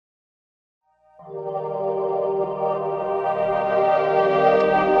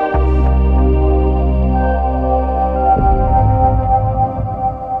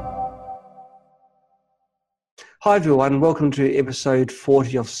Hi everyone, welcome to episode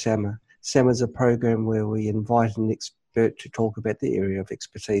 40 of SAMA. SAMA is a program where we invite an expert to talk about the area of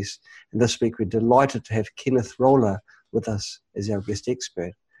expertise. And this week we're delighted to have Kenneth Roller with us as our guest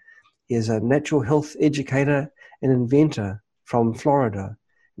expert. He is a natural health educator and inventor from Florida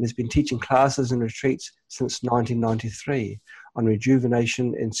and has been teaching classes and retreats since 1993 on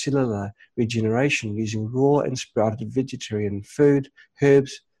rejuvenation and cellular regeneration using raw and sprouted vegetarian food,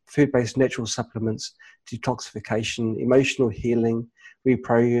 herbs, food-based natural supplements, detoxification, emotional healing,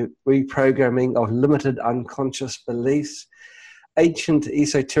 reprogramming of limited unconscious beliefs, ancient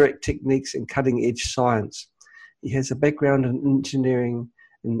esoteric techniques, and cutting-edge science. He has a background in engineering,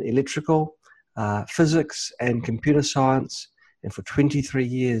 in electrical, physics, and computer science, and for 23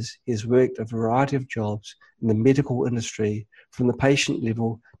 years he has worked a variety of jobs in the medical industry, from the patient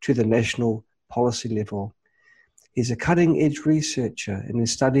level to the national policy level. He's a cutting-edge researcher and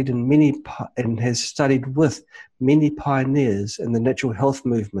has studied with many pioneers in the natural health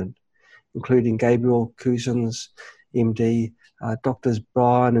movement, including Gabriel Cousens, MD, Drs.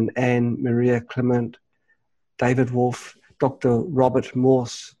 Brian and Anne Maria Clement, David Wolfe, Dr. Robert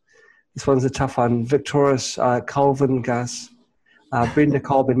Morse. This one's a tough one. Victorious Colvin Gus, Brenda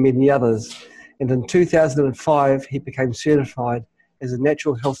Kolb, and many others. And in 2005, he became certified as a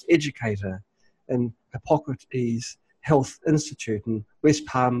natural health educator in Hippocrates Health Institute in West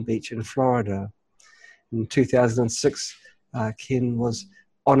Palm Beach in Florida. In 2006, Ken was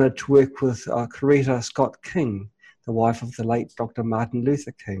honored to work with Coretta Scott King, the wife of the late Dr. Martin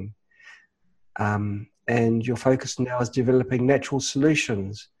Luther King. And your focus now is developing natural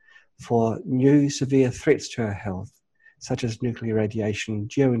solutions for new severe threats to our health, such as nuclear radiation,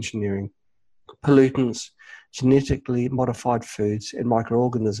 geoengineering, pollutants, genetically modified foods, and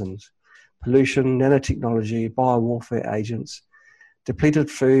microorganisms, pollution, nanotechnology, biowarfare agents, depleted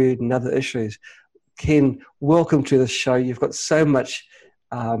food, and other issues. Ken, welcome to the show. You've got so much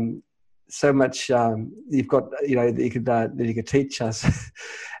you've got, that you could teach us,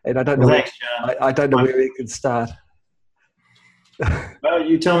 and I don't know. Thanks, John. I don't know where we could start. Well,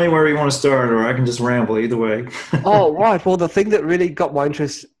 you tell me where you want to start, or I can just ramble. Either way. Oh, right. Well, the thing that really got my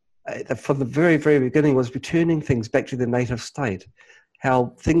interest from the very, very beginning was returning things back to the native state,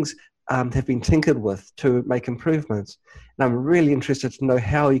 how things have been tinkered with to make improvements. And I'm really interested to know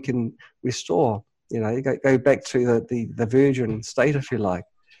how you can restore, go back to the virgin state, if you like.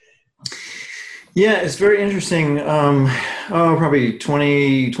 Yeah, it's very interesting. Probably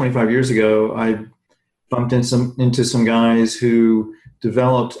 20, 25 years ago, I bumped into some guys who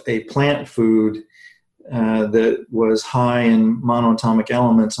developed a plant food that was high in monoatomic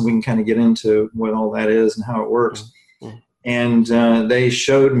elements, and we can kind of get into what all that is and how it works. Mm-hmm. And they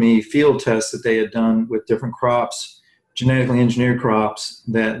showed me field tests that they had done with different crops, genetically engineered crops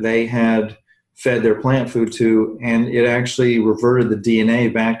that they had fed their plant food to, and it actually reverted the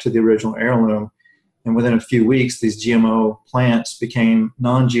DNA back to the original heirloom. And within a few weeks, these GMO plants became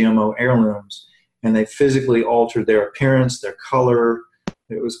non-GMO heirlooms, and they physically altered their appearance, their color.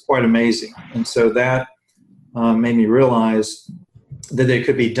 It was quite amazing. And so that made me realize that it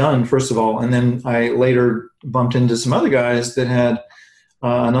could be done, first of all. And then I later bumped into some other guys that had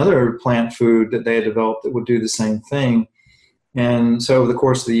another plant food that they had developed that would do the same thing. And so over the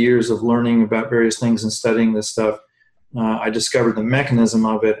course of the years of learning about various things and studying this stuff, I discovered the mechanism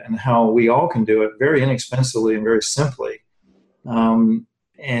of it and how we all can do it very inexpensively and very simply. And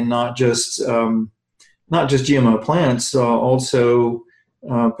not just GMO plants, also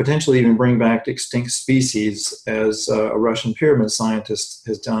potentially even bring back extinct species, as a Russian pyramid scientist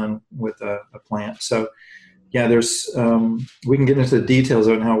has done with a plant. So, yeah, there's we can get into the details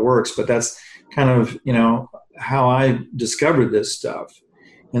of it and how it works, but that's kind of how I discovered this stuff.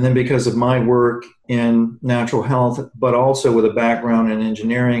 And then because of my work in natural health, but also with a background in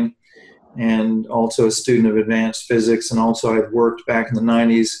engineering, and also a student of advanced physics, and also I've worked back in the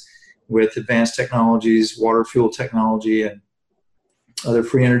 90s with advanced technologies, water fuel technology, and other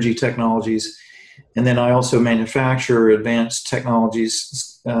free energy technologies. And then I also manufacture advanced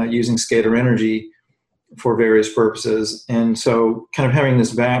technologies using scalar energy for various purposes. And so kind of having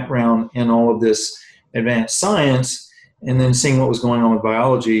this background in all of this advanced science, and then seeing what was going on with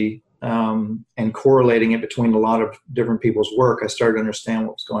biology and correlating it between a lot of different people's work, I started to understand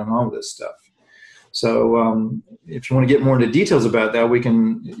what was going on with this stuff. So if you want to get more into details about that, we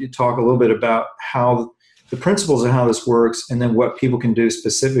can talk a little bit about how the principles of how this works, and then what people can do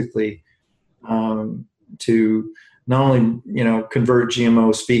specifically to not only, convert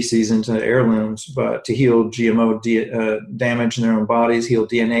GMO species into heirlooms, but to heal GMO damage in their own bodies, heal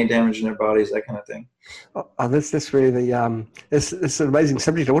DNA damage in their bodies, that kind of thing. This really this is an amazing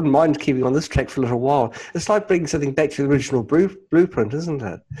subject. I wouldn't mind keeping on this track for a little while. It's like bringing something back to the original blueprint, isn't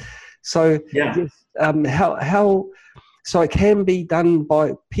it? So yeah, so it can be done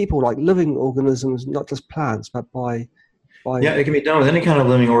by people, like living organisms, not just plants, but by yeah, it can be done with any kind of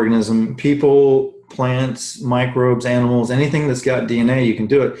living organism, people, plants, microbes, animals, anything that's got DNA, you can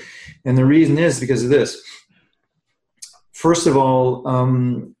do it. And the reason is because of this. First of all,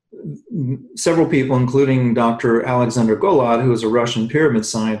 several people, including Dr. Alexander Golod, who is a Russian pyramid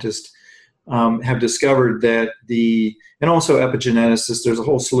scientist, have discovered that and also epigeneticists, there's a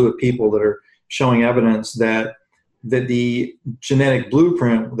whole slew of people that are showing evidence that the genetic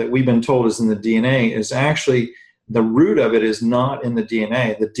blueprint that we've been told is in the DNA is actually, the root of it is not in the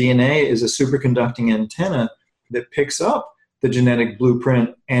DNA. The DNA is a superconducting antenna that picks up the genetic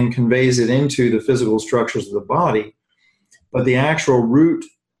blueprint and conveys it into the physical structures of the body. But the actual root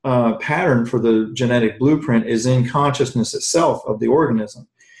pattern for the genetic blueprint is in consciousness itself of the organism.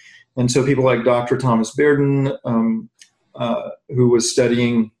 And so people like Dr. Thomas Bearden, who was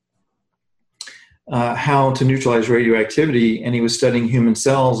studying how to neutralize radioactivity, and he was studying human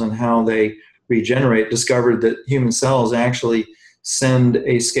cells and how they regenerate, discovered that human cells actually send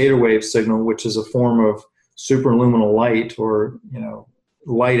a scalar wave signal, which is a form of superluminal light, or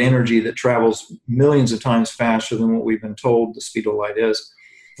light energy that travels millions of times faster than what we've been told the speed of light is.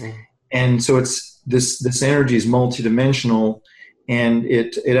 And so it's this energy is multidimensional, and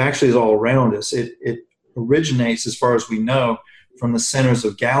it actually is all around us. It originates, as far as we know, from the centers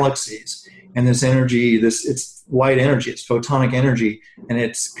of galaxies. And this energy, it's light energy, it's photonic energy, and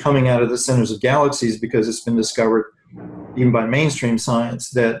it's coming out of the centers of galaxies because it's been discovered, even by mainstream science,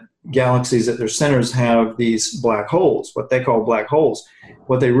 that galaxies at their centers have these black holes, what they call black holes.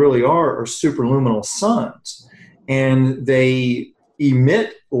 What they really are superluminal suns. And they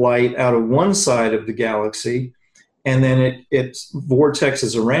emit light out of one side of the galaxy, and then it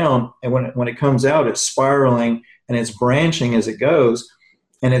vortexes around, and when it comes out, it's spiraling and it's branching as it goes,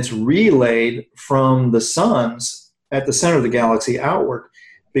 and it's relayed from the suns at the center of the galaxy outward,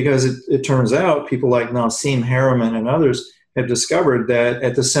 because it turns out people like Nassim Haramein and others have discovered that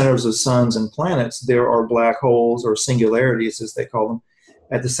at the centers of suns and planets there are black holes, or singularities as they call them,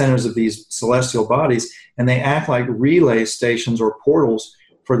 at the centers of these celestial bodies, and they act like relay stations or portals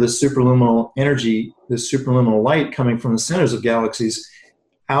for this superluminal energy, this superluminal light coming from the centers of galaxies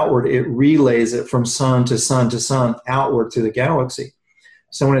outward. It relays it from sun to sun to sun outward to the galaxy.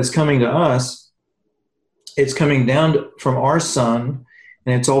 So when it's coming to us, it's coming down from our sun,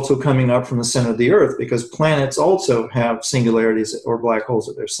 and it's also coming up from the center of the Earth, because planets also have singularities or black holes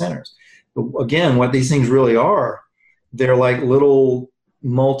at their centers. But again, what these things really are, they're like little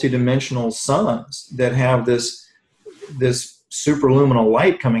multidimensional suns that have this superluminal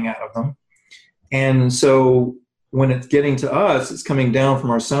light coming out of them. And so when it's getting to us, it's coming down from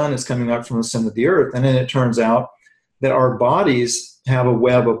our sun, it's coming up from the center of the Earth. And then it turns out that our bodies have a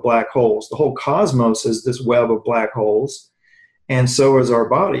web of black holes. The whole cosmos is this web of black holes, and so is our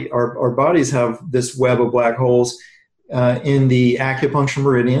body. Our bodies have this web of black holes in the acupuncture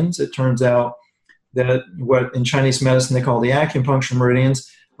meridians. It turns out that what in Chinese medicine they call the acupuncture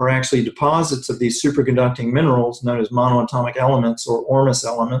meridians are actually deposits of these superconducting minerals known as monoatomic elements, or Ormus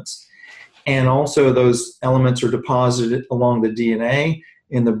elements. And also those elements are deposited along the DNA,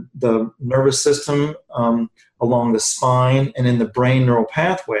 in the nervous system, along the spine, and in the brain neural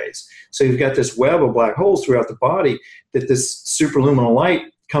pathways. So you've got this web of black holes throughout the body that this superluminal light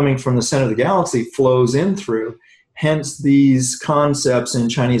coming from the center of the galaxy flows in through. Hence these concepts in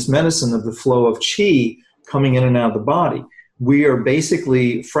Chinese medicine of the flow of qi coming in and out of the body. We are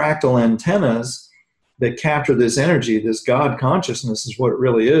basically fractal antennas that capture this energy. This God consciousness is what it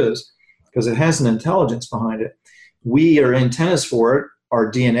really is, because it has an intelligence behind it. We are antennas for it. Our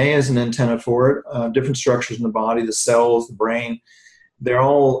DNA is an antenna for it. Different structures in the body, the cells, the brain, they're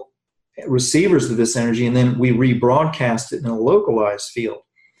all receivers of this energy, and then we rebroadcast it in a localized field.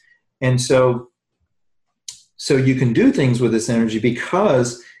 And so you can do things with this energy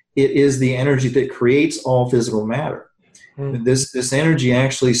because it is the energy that creates all physical matter. This energy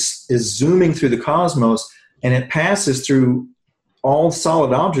actually is zooming through the cosmos, and it passes through all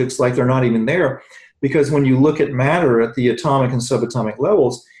solid objects like they're not even there. Because when you look at matter at the atomic and subatomic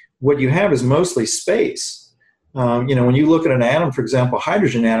levels, what you have is mostly space. When you look at an atom, for example, a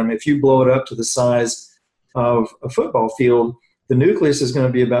hydrogen atom, if you blow it up to the size of a football field, the nucleus is going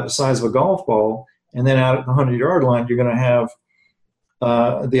to be about the size of a golf ball. And then out at the 100-yard line, you're going to have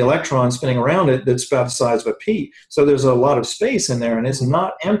the electron spinning around it that's about the size of a pea. So there's a lot of space in there, and it's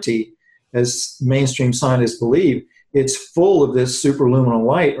not empty, as mainstream scientists believe. It's full of this superluminal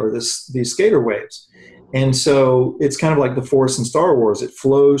light, or these scalar waves. And so it's kind of like the Force in Star Wars. It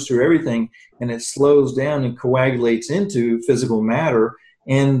flows through everything, and it slows down and coagulates into physical matter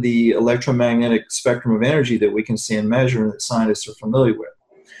and the electromagnetic spectrum of energy that we can see and measure and that scientists are familiar with.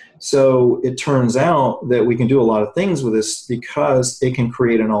 So it turns out that we can do a lot of things with this because it can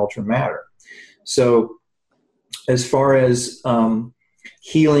create an altered matter. So as far as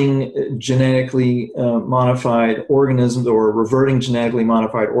healing genetically modified organisms, or reverting genetically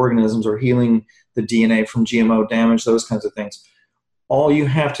modified organisms, or healing the DNA from GMO damage, those kinds of things, all you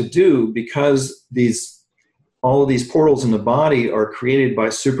have to do, because all of these portals in the body are created by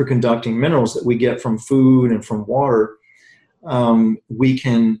superconducting minerals that we get from food and from water, we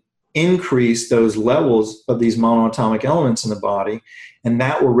can increase those levels of these monoatomic elements in the body, and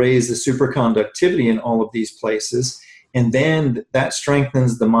that will raise the superconductivity in all of these places. And then that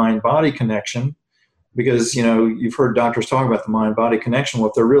strengthens the mind-body connection, because, you know, you've heard doctors talk about the mind-body connection. Well,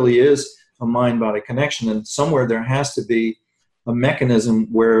 if there really is a mind-body connection, then somewhere there has to be a mechanism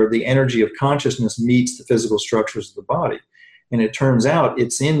where the energy of consciousness meets the physical structures of the body. And it turns out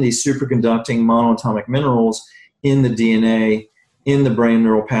it's in these superconducting monoatomic minerals in the DNA, in the brain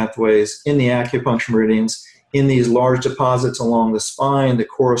neural pathways, in the acupuncture meridians, in these large deposits along the spine that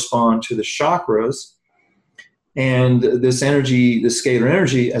correspond to the chakras. And this energy, this scalar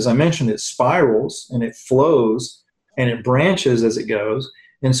energy, as I mentioned, it spirals and it flows and it branches as it goes.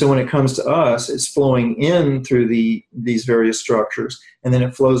 And so when it comes to us, it's flowing in through these various structures, and then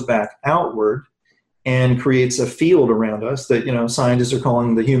it flows back outward and creates a field around us that, you know, scientists are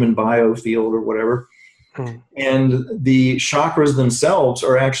calling the human biofield or whatever. And the chakras themselves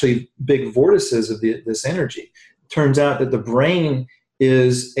are actually big vortices of this energy. It turns out that the brain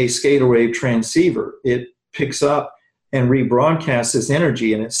is a scalar wave transceiver. It picks up and rebroadcasts this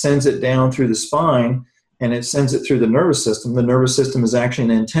energy, and it sends it down through the spine, and it sends it through the nervous system. The nervous system is actually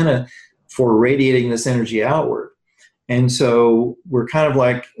an antenna for radiating this energy outward. And so we're kind of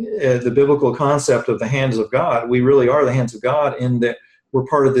like the biblical concept of the hands of God. We really are the hands of God, in that we're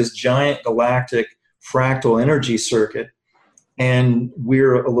part of this giant galactic fractal energy circuit, and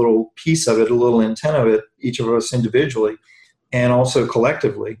we're a little piece of it, a little antenna of it, each of us individually and also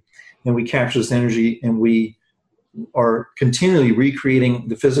collectively. And we capture this energy, and we are continually recreating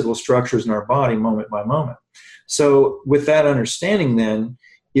the physical structures in our body moment by moment. So with that understanding, then,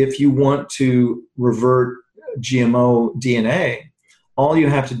 if you want to revert GMO DNA, all you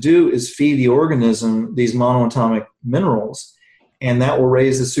have to do is feed the organism these monoatomic minerals, and that will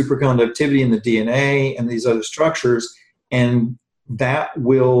raise the superconductivity in the DNA and these other structures, and that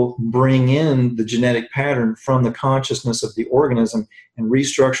will bring in the genetic pattern from the consciousness of the organism and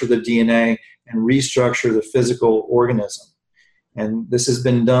restructure the DNA and restructure the physical organism. And this has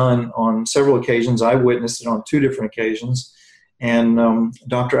been done on several occasions. I witnessed it on 2 different occasions. And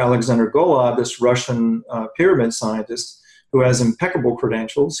Dr. Alexander Golod, this Russian pyramid scientist who has impeccable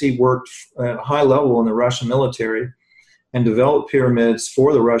credentials, he worked at a high level in the Russian military and developed pyramids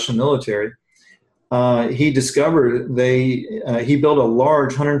for the Russian military. He discovered he built a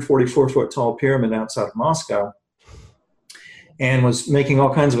large 144-foot tall pyramid outside of Moscow, and was making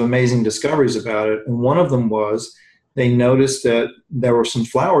all kinds of amazing discoveries about it. And one of them was they noticed that there were some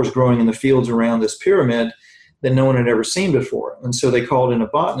flowers growing in the fields around this pyramid that no one had ever seen before. And so they called in a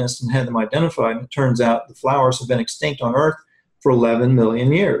botanist and had them identified. And it turns out the flowers have been extinct on Earth for 11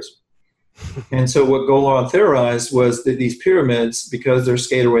 million years. And so what Golod theorized was that these pyramids, because they're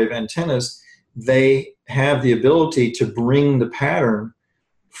scalar wave antennas, they have the ability to bring the pattern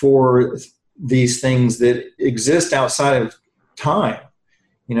for these things that exist outside of time.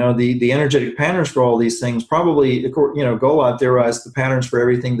 You know, the energetic patterns for all these things, probably, you know, Golod theorized the patterns for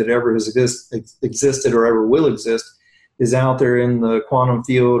everything that ever has existed or ever will exist is out there in the quantum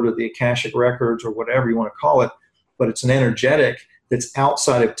field or the Akashic records or whatever you want to call it, but it's an energetic that's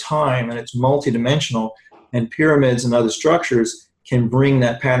outside of time, and it's multidimensional, and pyramids and other structures can bring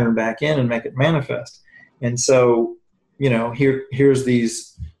that pattern back in and make it manifest. And so, you know, here's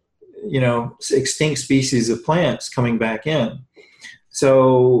these, you know, extinct species of plants coming back in.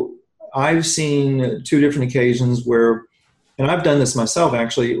 So I've seen 2 different occasions where, and I've done this myself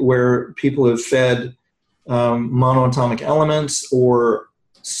actually, where people have fed monoatomic elements or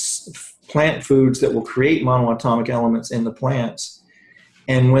plant foods that will create monoatomic elements in the plants.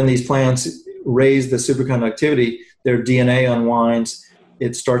 And when these plants raise the superconductivity, their DNA unwinds,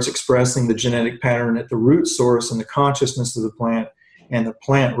 it starts expressing the genetic pattern at the root source and the consciousness of the plant, and the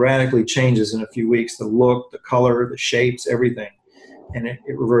plant radically changes in a few weeks, the look, the color, the shapes, everything. and it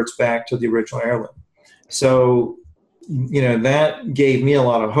reverts back to the original heirloom. So, that gave me a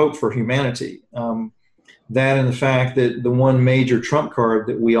lot of hope for humanity. That and the fact that the one major trump card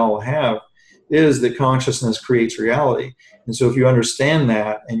that we all have is that consciousness creates reality. And so if you understand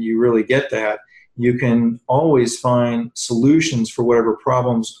that and you really get that, you can always find solutions for whatever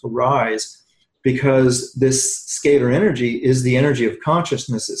problems arise, because this scalar energy is the energy of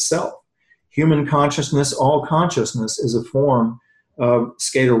consciousness itself. Human consciousness, all consciousness, is a form of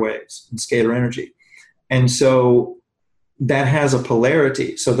scalar waves and scalar energy. And so that has a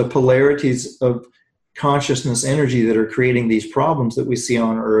polarity. So the polarities of consciousness energy that are creating these problems that we see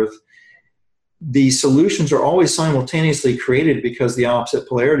on Earth, the solutions are always simultaneously created because the opposite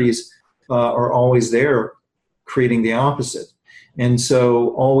polarities are always there creating the opposite. And so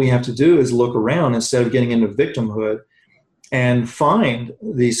all we have to do is look around instead of getting into victimhood and find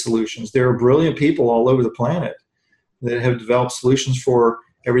these solutions. There are brilliant people all over the planet that have developed solutions for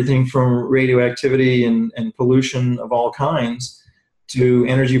everything from radioactivity and pollution of all kinds to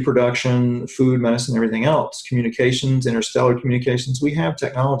energy production, food, medicine, everything else, communications, interstellar communications. We have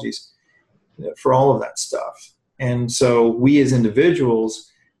technologies for all of that stuff. And so we as individuals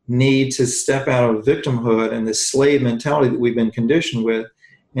need to step out of victimhood and this slave mentality that we've been conditioned with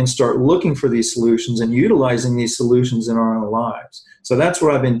and start looking for these solutions and utilizing these solutions in our own lives. So that's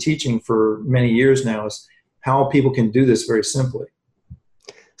what I've been teaching for many years now, is how people can do this very simply.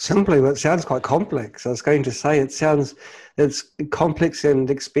 Simply, but it sounds quite complex. I was going to say it's complex and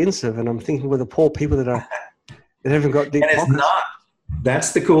expensive, and I'm thinking with the poor people that haven't got deep pockets. It's not.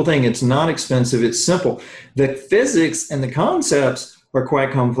 That's the cool thing. It's not expensive. It's simple. The physics and the concepts are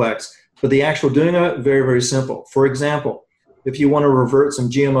quite complex, but the actual doing of it, very, very simple. For example, if you want to revert some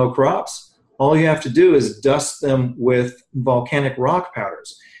GMO crops, all you have to do is dust them with volcanic rock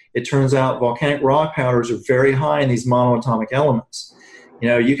powders. It turns out volcanic rock powders are very high in these monoatomic elements.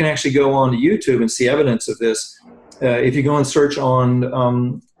 You can actually go on to YouTube and see evidence of this. If you go and search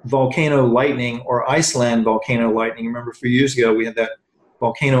on volcano lightning or Iceland volcano lightning, remember a few years ago we had that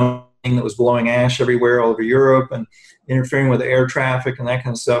volcano that was blowing ash everywhere all over Europe and interfering with air traffic and that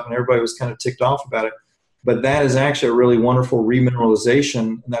kind of stuff, and everybody was kind of ticked off about it. But that is actually a really wonderful remineralization,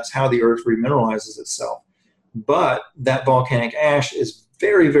 and that's how the earth remineralizes itself. But that volcanic ash is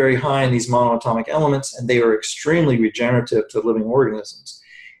very, very high in these monoatomic elements, and they are extremely regenerative to living organisms.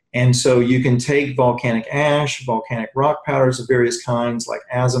 And so you can take volcanic ash, volcanic rock powders of various kinds like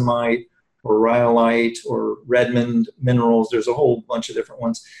azomite or rhyolite or Redmond minerals. There's a whole bunch of different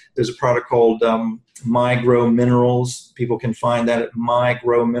ones. There's a product called MyGrow Minerals. People can find that at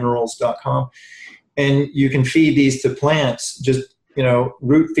mygrowminerals.com. And you can feed these to plants, just,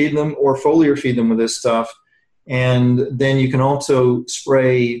 root feed them or foliar feed them with this stuff. And then you can also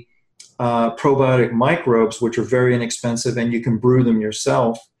spray probiotic microbes, which are very inexpensive, and you can brew them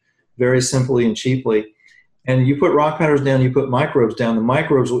yourself very simply and cheaply. And you put rock powders down, you put microbes down. The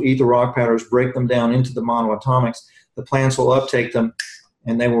microbes will eat the rock powders, break them down into the monoatomics. The plants will uptake them,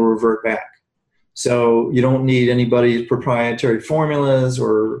 and they will revert back. So you don't need anybody's proprietary formulas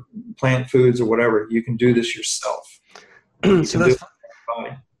or plant foods or whatever. You can do this yourself.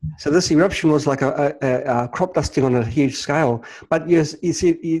 So this eruption was like a crop dusting on a huge scale. But you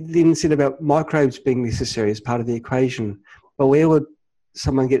then said about microbes being necessary as part of the equation. But where would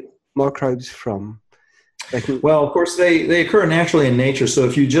someone get microbes from? Well, of course, they occur naturally in nature. So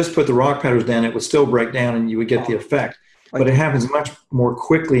if you just put the rock powders down, it would still break down and you would get the effect. But it happens much more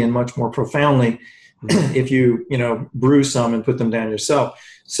quickly and much more profoundly if you brew some and put them down yourself.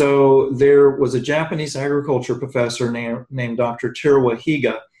 So there was a Japanese agriculture professor named Dr. Teruo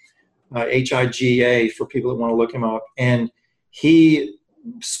Higa, Higa for people that want to look him up. And he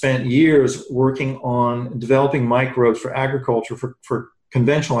spent years working on developing microbes for agriculture, for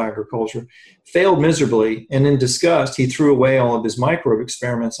conventional agriculture, failed miserably, and in disgust, he threw away all of his microbe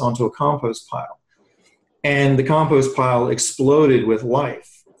experiments onto a compost pile. And the compost pile exploded with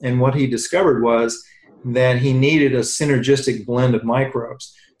life. And what he discovered was that he needed a synergistic blend of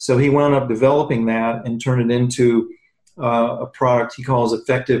microbes. So he wound up developing that and turned it into a product he calls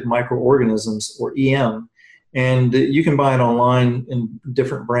effective microorganisms, or EM. And you can buy it online in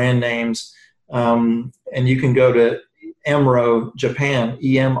different brand names. And you can go to EMRO Japan,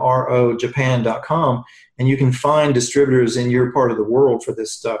 EMRO Japan.com, and you can find distributors in your part of the world for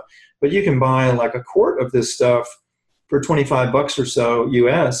this stuff. But you can buy like a quart of this stuff for $25 or so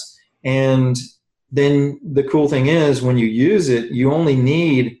US. And then the cool thing is when you use it, you only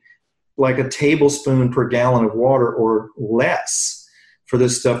need like a tablespoon per gallon of water or less for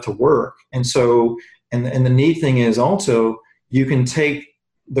this stuff to work. And so, and the neat thing is also you can take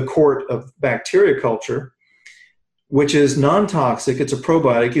the quart of bacteria culture, which is non-toxic. It's a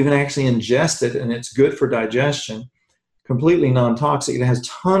probiotic. You can actually ingest it, and it's good for digestion. Completely non-toxic. It has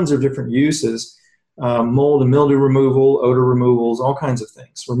tons of different uses, mold and mildew removal, odor removals, all kinds of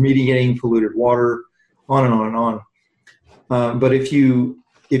things, remediating polluted water, on and on and on. But if you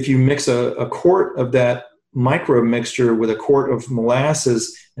mix a quart of that microbe mixture with a quart of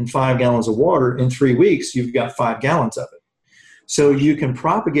molasses and 5 gallons of water, in 3 weeks, you've got 5 gallons of it. So you can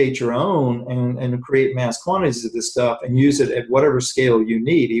propagate your own and create mass quantities of this stuff and use it at whatever scale you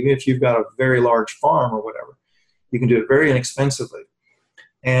need, even if you've got a very large farm or whatever. You can do it very inexpensively.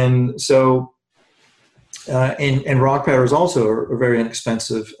 And so, and rock powders also are very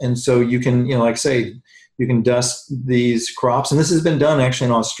inexpensive. And so you can, like I say, you can dust these crops. And this has been done actually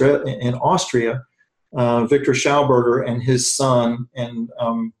in Austria. Victor Schauberger and his son and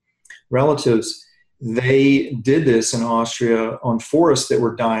relatives, they did this in Austria on forests that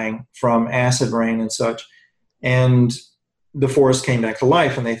were dying from acid rain and such. And the forest came back to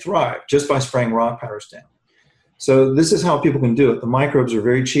life and they thrived just by spraying rock powders down. So this is how people can do it. The microbes are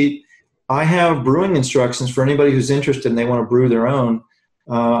very cheap. I have brewing instructions for anybody who's interested and they want to brew their own.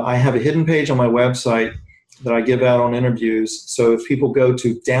 I have a hidden page on my website that I give out on interviews. So if people go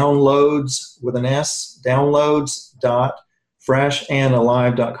to downloads with an S,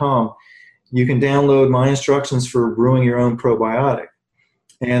 downloads.freshandalive.com, you can download my instructions for brewing your own probiotic.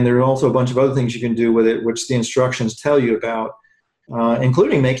 And there are also a bunch of other things you can do with it, which the instructions tell you about,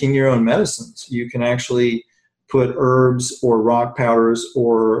 including making your own medicines. You can actually put herbs or rock powders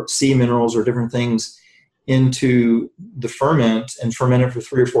or sea minerals or different things into the ferment and ferment it for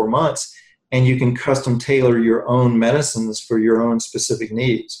 3 or 4 months, and you can custom tailor your own medicines for your own specific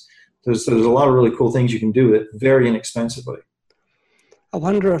needs. There's a lot of really cool things you can do with it very inexpensively. I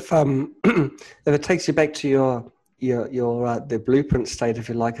wonder if if it takes you back to your the blueprint state, if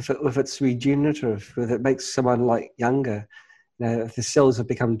you like, if it's regenerative, if it makes someone like younger, if the cells have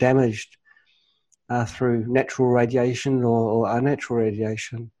become damaged through natural radiation or unnatural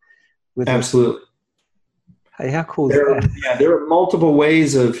radiation. Absolutely. Hey, how cool is that? Yeah, there are multiple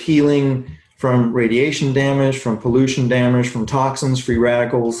ways of healing from radiation damage, from pollution damage, from toxins, free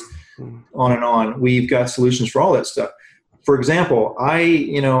radicals, on and on. We've got solutions for all that stuff. For example,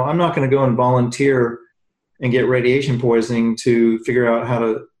 I'm not going to go and volunteer and get radiation poisoning to figure out how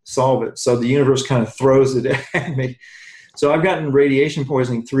to solve it. So the universe kind of throws it at me. So I've gotten radiation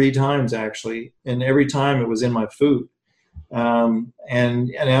poisoning 3 times actually, and every time it was in my food. And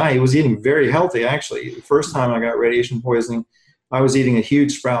I was eating very healthy actually. The first time I got radiation poisoning, I was eating a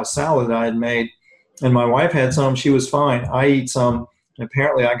huge sprout salad that I had made, and my wife had some. She was fine. I eat some, and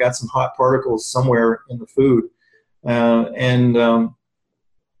apparently I got some hot particles somewhere in the food.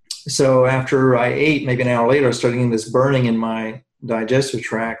 So after I ate, maybe an hour later, I started getting this burning in my digestive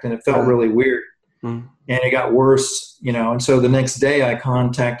tract, and it felt really weird. And it got worse, and so the next day I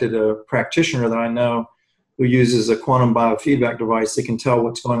contacted a practitioner that I know who uses a quantum biofeedback device that can tell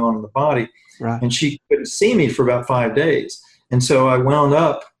what's going on in the body. Right. And she couldn't see me for about 5 days. And so I wound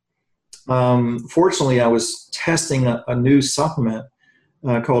up, fortunately, I was testing a new supplement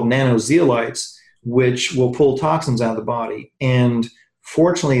called nanozeolites, which will pull toxins out of the body. And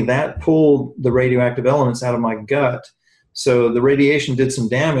fortunately, that pulled the radioactive elements out of my gut. So the radiation did some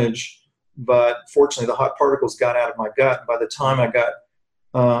damage, but fortunately, the hot particles got out of my gut. By the time I got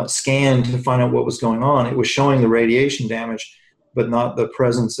scanned to find out what was going on, it was showing the radiation damage, but not the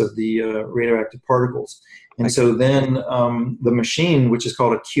presence of the radioactive particles. And so then the machine, which is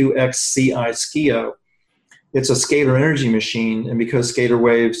called a QXCI Skio, it's a scalar energy machine. And because scalar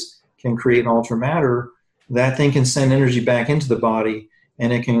waves can create an altered matter, that thing can send energy back into the body,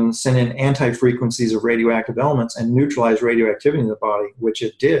 and it can send in anti-frequencies of radioactive elements and neutralize radioactivity in the body, which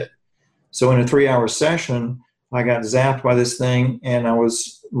it did. So in a 3-hour session, I got zapped by this thing, and I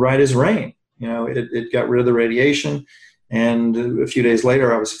was right as rain. It got rid of the radiation, and a few days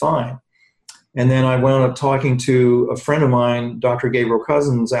later, I was fine. And then I wound up talking to a friend of mine, Dr. Gabriel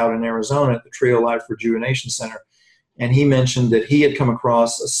Cousins, out in Arizona at the Trio Life Rejuvenation Center. And he mentioned that he had come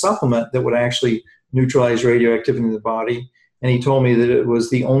across a supplement that would actually neutralize radioactivity in the body. And he told me that it was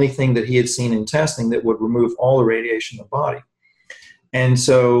the only thing that he had seen in testing that would remove all the radiation in the body. And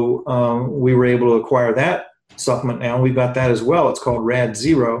so we were able to acquire that supplement now. We've got that as well. It's called Rad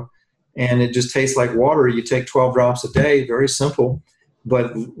Zero. And it just tastes like water. You take 12 drops a day, very simple.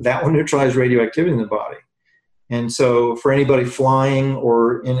 But that will neutralize radioactivity in the body. And so for anybody flying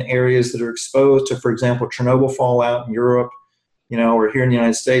or in areas that are exposed to, for example, Chernobyl fallout in Europe, or here in the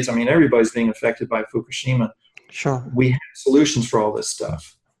United States, everybody's being affected by Fukushima. Sure. We have solutions for all this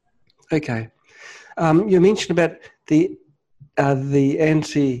stuff. Okay. You mentioned about the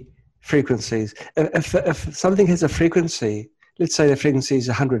frequencies. If something has a frequency, let's say the frequency is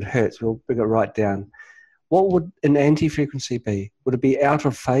 100 hertz, we'll bring it right down. What would an anti-frequency be? Would it be out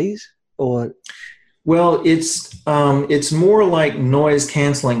of phase or? Well, it's more like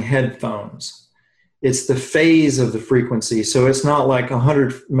noise-canceling headphones. It's the phase of the frequency. So it's not like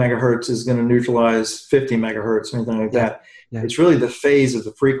 100 megahertz is going to neutralize 50 megahertz or anything like that. Yeah. It's really the phase of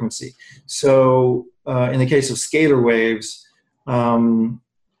the frequency. So in the case of scalar waves,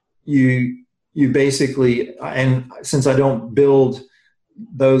 you basically, and since I don't build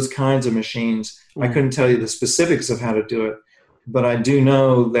those kinds of machines, I couldn't tell you the specifics of how to do it, but I do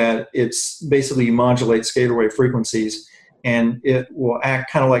know that it's basically you modulate scalar wave frequencies, and it will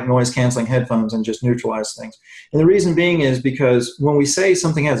act kind of like noise canceling headphones and just neutralize things. And the reason being is because when we say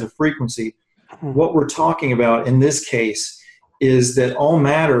something has a frequency, what we're talking about in this case is that all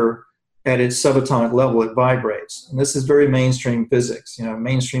matter at its subatomic level, it vibrates. And this is very mainstream physics. You know,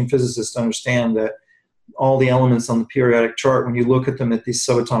 mainstream physicists understand that all the elements on the periodic chart, when you look at them at the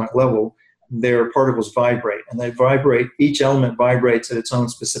subatomic level, their particles vibrate. And they vibrate, each element vibrates at its own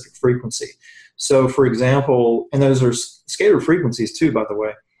specific frequency. So, for example, and those are scalar frequencies too, by the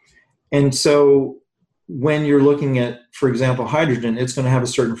way. And so when you're looking at, for example, hydrogen, it's going to have a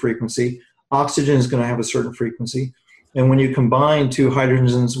certain frequency. Oxygen is going to have a certain frequency. And when you combine two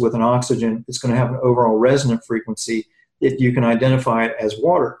hydrogens with an oxygen, it's going to have an overall resonant frequency that you can identify it as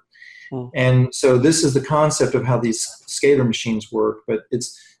water. And so this is the concept of how these scalar machines work. But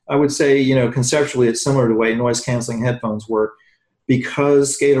it's, I would say, you know, conceptually, it's similar to the way noise-canceling headphones work.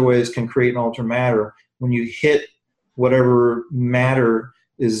 Because scalar waves can create and alter matter, when you hit whatever matter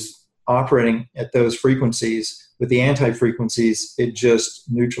is operating at those frequencies, with the anti-frequencies, it just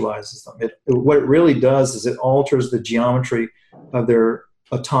neutralizes them. What it really does is it alters the geometry of their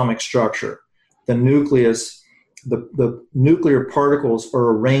atomic structure. The nucleus, the nuclear particles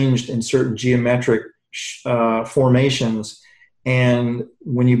are arranged in certain geometric formations, and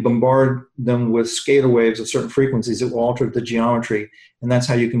when you bombard them with scalar waves of certain frequencies, it will alter the geometry, and that's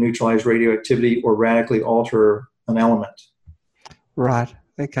how you can neutralize radioactivity or radically alter an element. Right.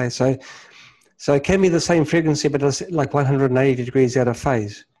 Okay. So it can be the same frequency, but it's like 180 degrees out of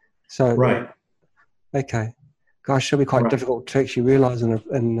phase. So right. Okay. Gosh, it'll be quite difficult to actually realize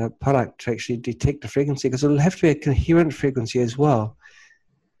in a product to actually detect the frequency, because it'll have to be a coherent frequency as well.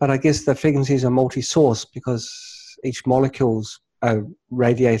 But I guess the frequencies are multi-source because each molecule's a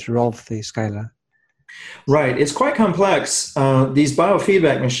radiator of the scalar. Right. It's quite complex. These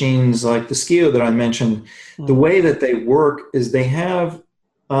biofeedback machines, like the Skio that I mentioned, the way that they work is they have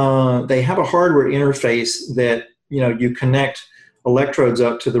a hardware interface that, you know, you connect electrodes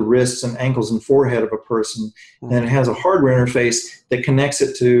up to the wrists and ankles and forehead of a person, and it has a hardware interface that connects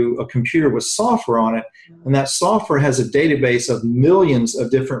it to a computer with software on it, and that software has a database of millions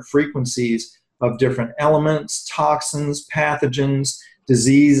of different frequencies of different elements, toxins, pathogens,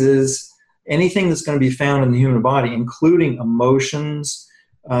 diseases, anything that's going to be found in the human body, including emotions,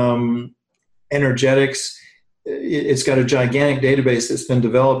 energetics. It's got a gigantic database that's been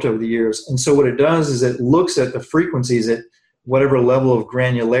developed over the years. And so what it does is it looks at the frequencies at whatever level of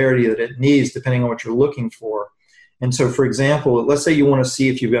granularity that it needs, depending on what you're looking for. And so, for example, let's say you want to see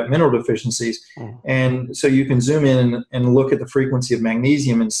if you've got mineral deficiencies. And so you can zoom in and look at the frequency of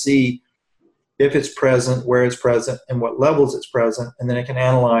magnesium and see if it's present, where it's present, and what levels it's present. And then it can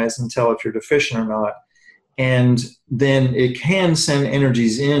analyze and tell if you're deficient or not. And then it can send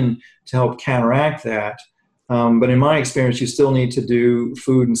energies in to help counteract that. But in my experience, you still need to do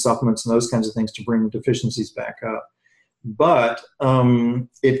food and supplements and those kinds of things to bring deficiencies back up. But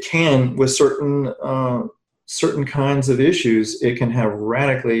it can, with certain kinds of issues, it can have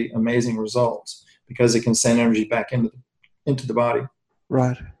radically amazing results because it can send energy back into the body.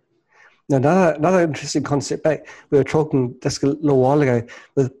 Right. Now, another interesting concept. We were talking just a little while ago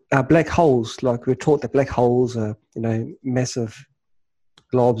with black holes. Like we were taught that black holes are, you know, massive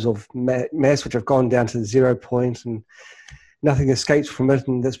globs of mass which have gone down to the 0 point and nothing escapes from it,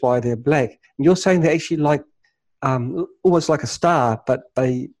 and that's why they're black. And you're saying they're actually like almost like a star, but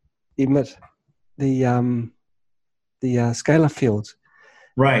they emit the scalar fields.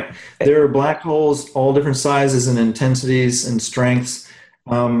 Right. There are black holes, all different sizes and intensities and strengths.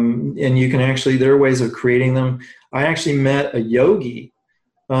 And you can actually, there are ways of creating them. I actually met a yogi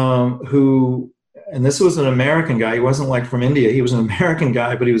who, and this was an American guy. He wasn't like from India. He was an American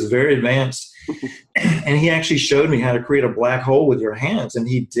guy, but he was very advanced. And he actually showed me how to create a black hole with your hands, and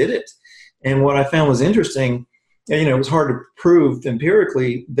he did it. And what I found was interesting, you know, it was hard to prove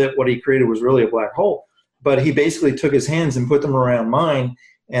empirically that what he created was really a black hole. But he basically took his hands and put them around mine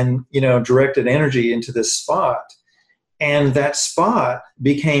and, you know, directed energy into this spot. and that spot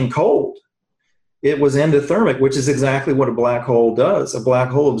became cold. It was endothermic, which is exactly what a black hole does. A black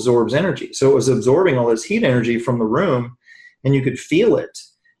hole absorbs energy. So it was absorbing all this heat energy from the room, and you could feel it.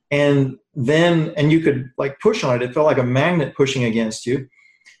 And you could like push on it. It felt like a magnet pushing against you.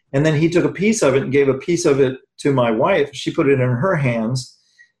 And then he took a piece of it and gave a piece of it to my wife. She put it in her hands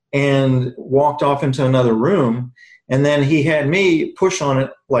and walked off into another room. And then he had me push on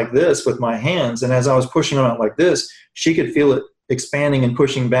it like this with my hands. And as I was pushing on it like this, she could feel it expanding and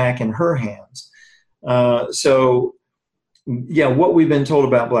pushing back in her hands. So what we've been told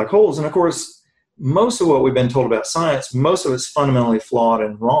about black holes, and of course, most of what we've been told about science, most of it's fundamentally flawed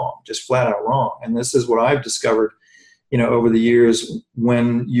and wrong, just flat out wrong. And this is what I've discovered, over the years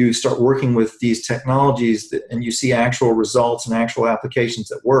when you start working with these technologies and you see actual results and actual applications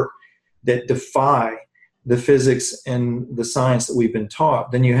that work, that defy the physics and the science that we've been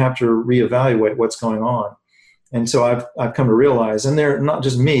taught, then you have to reevaluate what's going on. And so I've come to realize, and they're not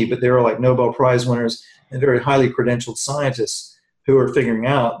just me, but there are like Nobel Prize winners and very highly credentialed scientists who are figuring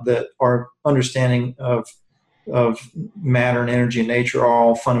out that our understanding of matter and energy and nature are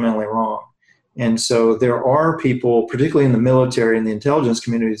all fundamentally wrong. And so there are people, particularly in the military and the intelligence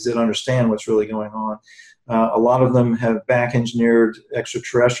communities, that understand what's really going on. A lot of them have back-engineered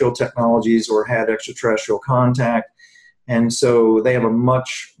extraterrestrial technologies or had extraterrestrial contact. And so they have a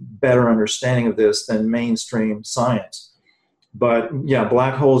much better understanding of this than mainstream science. But yeah,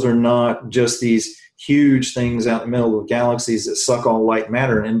 black holes are not just these huge things out in the middle of galaxies that suck all light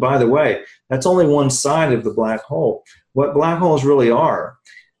matter. And by the way, that's only one side of the black hole. What black holes really are,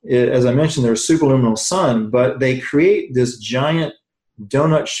 as I mentioned, they're a superluminal sun, but they create this giant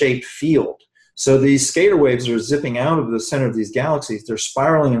donut-shaped field. So these scalar waves are zipping out of the center of these galaxies. They're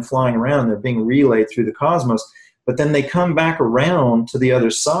spiraling and flying around. They're being relayed through the cosmos. But then they come back around to the other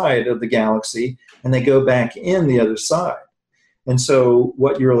side of the galaxy, and they go back in the other side. And so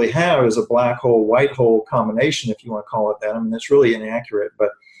what you really have is a black hole, white hole combination, if you want to call it that. I mean, that's really inaccurate. But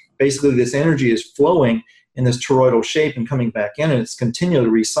basically, this energy is flowing in this toroidal shape and coming back in, and it's continually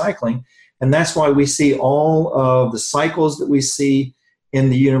recycling. And that's why we see all of the cycles that we see in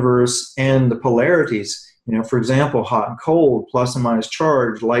the universe and the polarities. For example, hot and cold, plus and minus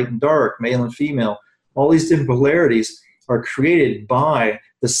charge, light and dark, male and female. All these different polarities are created by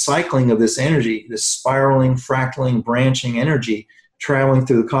the cycling of this energy, this spiraling, fractaling, branching energy traveling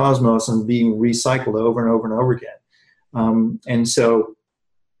through the cosmos and being recycled over and over and over again. And so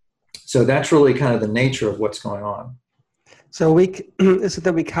that's really kind of the nature of what's going on. So is it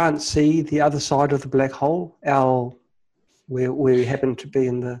that we can't see the other side of the black hole, where we happen to be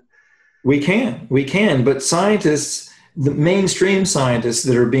in the... We can, but scientists... The mainstream scientists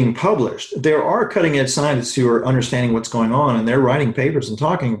that are being published, there are cutting-edge scientists who are understanding what's going on, and they're writing papers and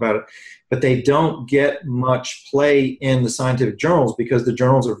talking about it, but they don't get much play in the scientific journals because the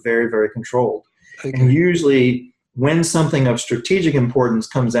journals are very, very controlled. Okay. And usually when something of strategic importance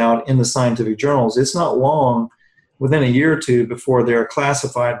comes out in the scientific journals, it's not long, within a year or two, before they're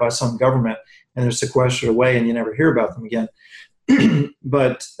classified by some government and they're sequestered away and you never hear about them again.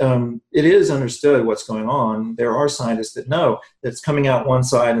 But it is understood what's going on. There are scientists that know that it's coming out one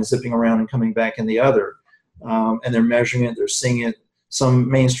side and zipping around and coming back in the other. And they're measuring it, they're seeing it.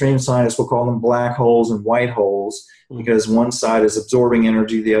 Some mainstream scientists will call them black holes and white holes because one side is absorbing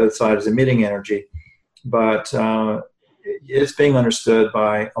energy, the other side is emitting energy. But it's being understood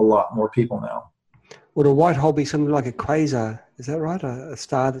by a lot more people now. Would a white hole be something like a quasar? Is that right? A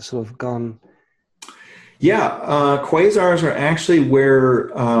star that's sort of gone... Yeah, quasars are actually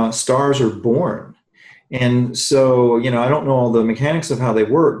where stars are born. And so, I don't know all the mechanics of how they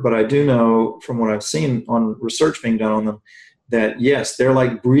work, but I do know from what I've seen on research being done on them that, yes, they're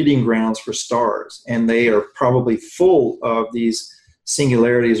like breeding grounds for stars. And they are probably full of these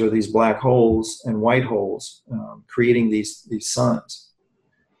singularities or these black holes and white holes, creating these suns.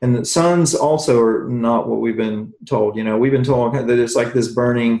 And the suns also are not what we've been told. We've been told that it's like this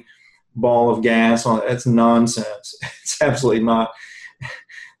burning ball of gas. It's nonsense. It's absolutely not.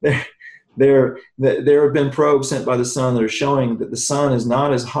 There have been probes sent by the sun that are showing that the sun is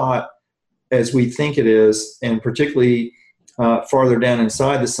not as hot as we think it is, and particularly farther down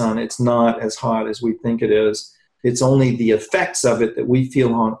inside the sun, it's not as hot as we think it is. It's only the effects of it that we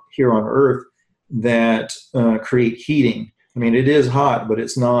feel here on Earth that create heating. I mean, it is hot, but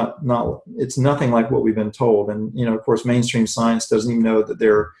it's it's nothing like what we've been told. And of course, mainstream science doesn't even know that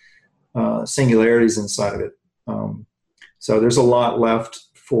there are singularities inside of it. So there's a lot left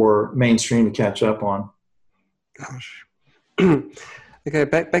for mainstream to catch up on. Gosh. Okay,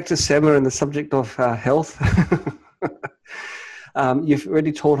 back to Samuel and the subject of health. You've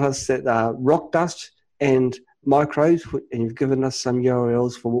already told us that rock dust and microbes, and you've given us some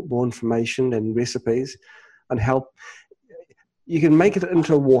URLs for more information and recipes on how you can make it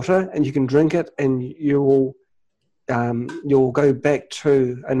into water and you can drink it, and you'll go back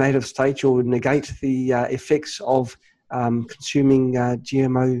to a native state. You'll negate the effects of consuming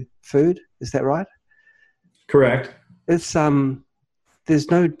GMO food. Is that right? Correct. It's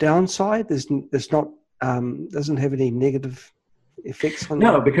there's no downside. There's not doesn't have any negative effects on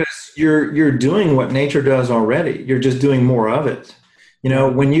No, because you're doing what nature does already. You're just doing more of it.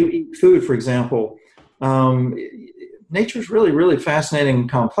 When you eat food, for example, nature's really, really fascinating and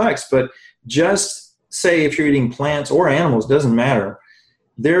complex, but just say if you're eating plants or animals, doesn't matter.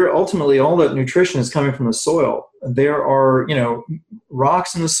 They're ultimately, all that nutrition is coming from the soil. There are,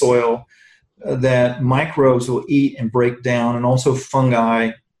 rocks in the soil that microbes will eat and break down, and also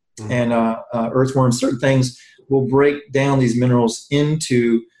fungi and earthworms. Certain things will break down these minerals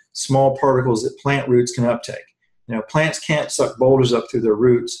into small particles that plant roots can uptake. Plants can't suck boulders up through their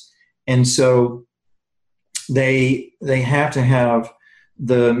roots, and so they have to have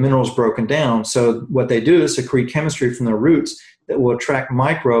the minerals broken down. So what they do is secrete chemistry from their roots that will attract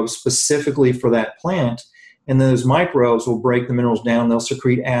microbes specifically for that plant, and those microbes will break the minerals down. They'll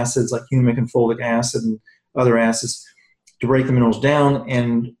secrete acids like humic and fulvic acid and other acids to break the minerals down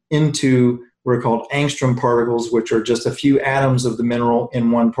and into what are called angstrom particles, which are just a few atoms of the mineral in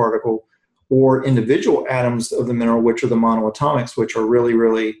one particle, or individual atoms of the mineral, which are the monoatomics, which are really,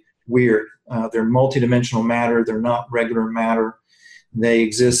 really weird. They're multidimensional matter. They're not regular matter. They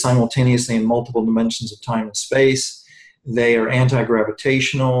exist simultaneously in multiple dimensions of time and space. They are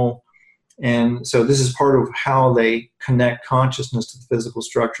anti-gravitational. And so this is part of how they connect consciousness to the physical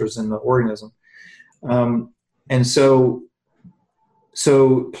structures in the organism. And so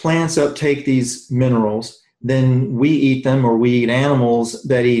plants uptake these minerals, then we eat them, or we eat animals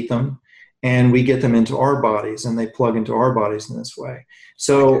that eat them, and we get them into our bodies, and they plug into our bodies in this way.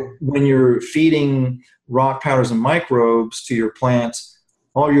 So when you're feeding rock powders and microbes to your plants,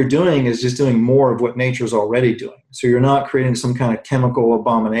 all you're doing is just doing more of what nature's already doing. So you're not creating some kind of chemical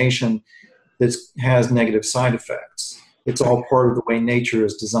abomination that has negative side effects. It's all part of the way nature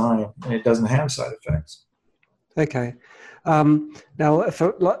is designed, and it doesn't have side effects. Okay. Now,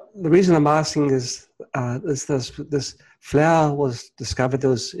 the reason I'm asking is this flower was discovered. There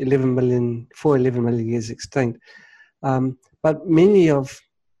was 11 million years extinct. But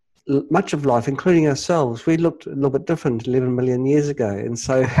much of life, including ourselves, we looked a little bit different 11 million years ago. And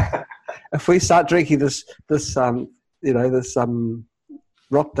so, if we start drinking this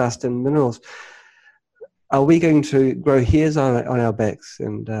rock dust and minerals, are we going to grow hairs on our backs?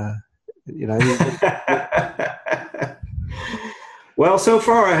 And Well, so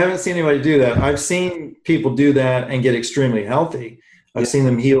far I haven't seen anybody do that. I've seen people do that and get extremely healthy. I've seen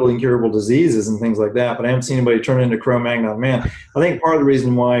them heal incurable diseases and things like that, but I haven't seen anybody turn into Cro-Magnon man. I think part of the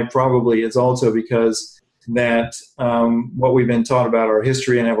reason why probably is also because that what we've been taught about our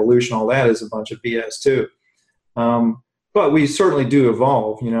history and evolution, all that is a bunch of BS too. But we certainly do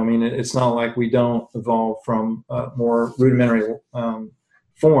evolve. It's not like we don't evolve from more rudimentary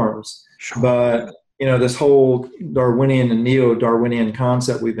forms. Sure. But this whole Darwinian and neo-Darwinian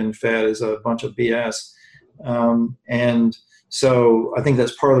concept we've been fed is a bunch of BS. And so I think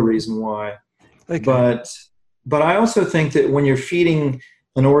that's part of the reason why. Okay. But I also think that when you're feeding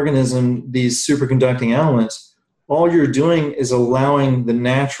an organism these superconducting elements, all you're doing is allowing the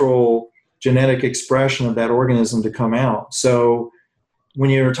natural genetic expression of that organism to come out. So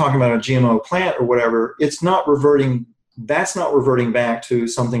when you're talking about a GMO plant or whatever, that's not reverting back to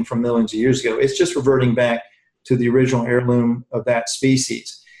something from millions of years ago. It's just reverting back to the original heirloom of that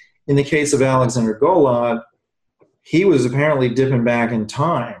species. In the case of Alexander Golod, he was apparently dipping back in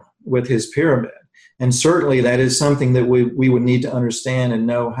time with his pyramid. And certainly that is something that we would need to understand and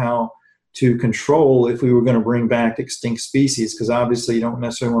know how to control if we were going to bring back extinct species, because obviously you don't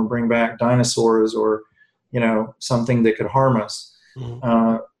necessarily want to bring back dinosaurs or, something that could harm us.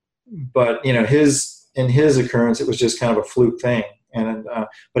 Mm-hmm. But, in his occurrence, it was just kind of a fluke thing. And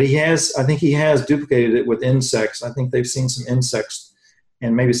but I think he has duplicated it with insects. I think they've seen some insects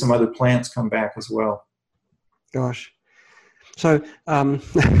and maybe some other plants come back as well. Gosh. So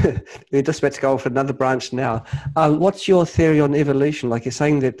we're just about to go off another branch now. What's your theory on evolution? Like you're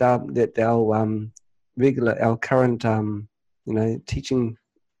saying that our current teaching.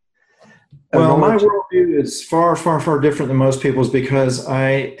 Well, my worldview is far, far, far different than most people's because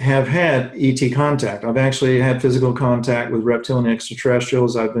I have had ET contact. I've actually had physical contact with reptilian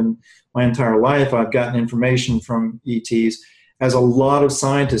extraterrestrials. My entire life, I've gotten information from ETs, as a lot of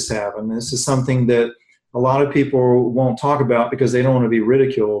scientists have. And this is something that a lot of people won't talk about because they don't want to be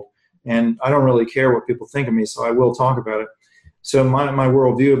ridiculed. And I don't really care what people think of me, so I will talk about it. So my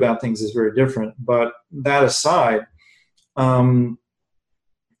worldview about things is very different. But that aside,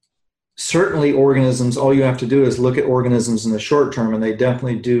 certainly organisms, all you have to do is look at organisms in the short term, and they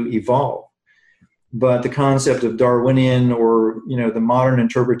definitely do evolve. But the concept of Darwinian, or the modern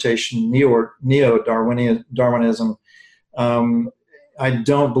interpretation, neo-Darwinism, I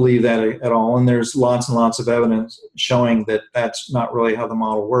don't believe that at all. And there's lots and lots of evidence showing that that's not really how the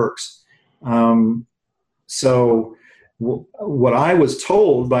model works. So what I was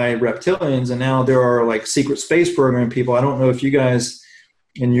told by reptilians, and now there are like secret space program people. I don't know if you guys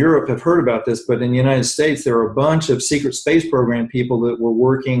in Europe have heard about this, but in the United States, there are a bunch of secret space program people that were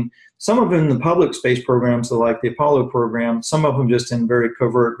working, some of them in the public space programs, like the Apollo program, some of them just in very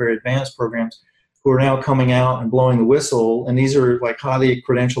covert, very advanced programs, who are now coming out and blowing the whistle. And these are like highly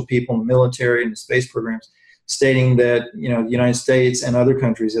credentialed people in the military and the space programs, stating that, the United States and other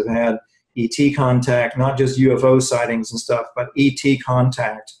countries have had ET contact, not just UFO sightings and stuff, but ET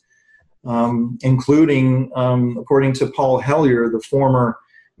contact, including, according to Paul Hellyer, the former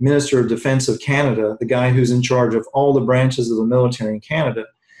Minister of Defense of Canada, the guy who's in charge of all the branches of the military in Canada,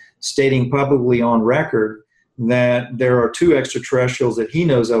 stating publicly on record that there are 2 extraterrestrials that he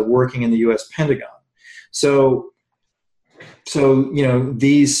knows of working in the U.S. Pentagon. So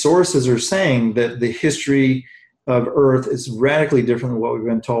these sources are saying that the history of Earth is radically different than what we've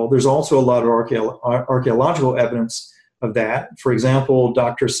been told. There's also a lot of archaeological evidence of that. For example,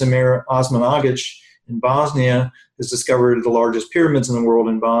 Dr. Samir Osmanagic in Bosnia has discovered the largest pyramids in the world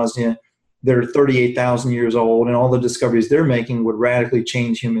in Bosnia. They're 38,000 years old, and all the discoveries they're making would radically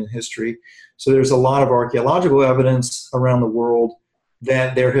change human history. So there's a lot of archaeological evidence around the world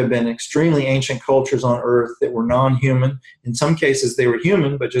that there have been extremely ancient cultures on Earth that were non-human. In some cases, they were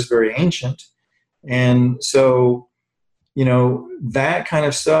human, but just very ancient. And so, that kind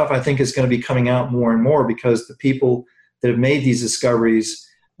of stuff I think is going to be coming out more and more, because the people that have made these discoveries,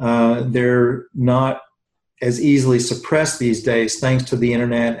 they're not as easily suppressed these days, thanks to the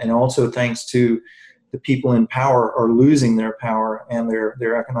internet, and also thanks to the people in power are losing their power and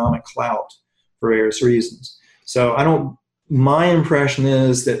their economic clout for various reasons. So my impression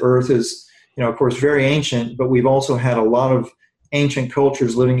is that Earth is, of course, very ancient, but we've also had a lot of ancient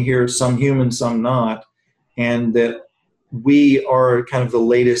cultures living here, some human, some not, and that we are kind of the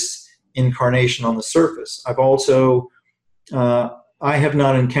latest incarnation on the surface. I've also, I have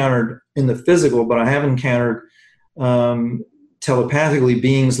not encountered in the physical, but I have encountered telepathically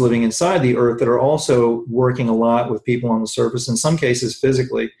beings living inside the Earth that are also working a lot with people on the surface, in some cases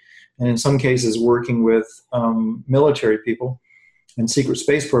physically, and in some cases working with military people and secret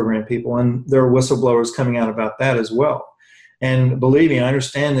space program people. And there are whistleblowers coming out about that as well. And believe me, I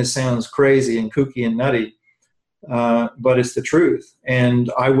understand this sounds crazy and kooky and nutty, but it's the truth.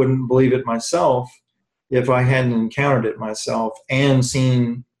 And I wouldn't believe it myself if I hadn't encountered it myself and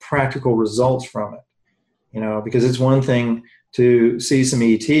seen practical results from it. Because it's one thing to see some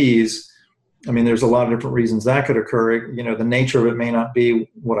ETs. I mean, there's a lot of different reasons that could occur. The nature of it may not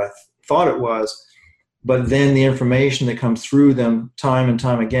be what I thought it was, but then the information that comes through them time and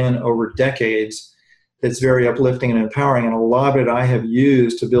time again over decades, that's very uplifting and empowering. And a lot of it I have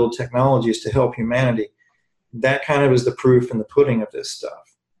used to build technologies to help humanity. That kind of is the proof in the pudding of this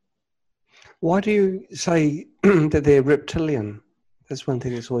stuff. Why do you say that they're reptilian? That's one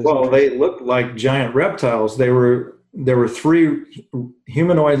thing that's always... Well, they look like giant reptiles. There were 3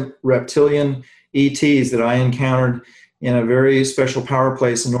 humanoid reptilian ETs that I encountered in a very special power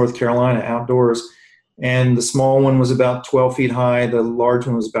place in North Carolina, outdoors. And the small one was about 12 feet high. The large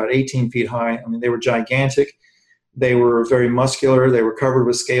one was about 18 feet high. I mean, they were gigantic. They were very muscular. They were covered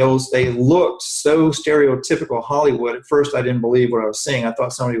with scales. They looked so stereotypical Hollywood. At first, I didn't believe what I was seeing. I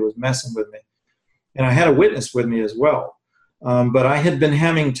thought somebody was messing with me. And I had a witness with me as well. But I had been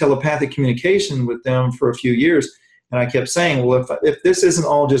having telepathic communication with them for a few years. And I kept saying, well, if this isn't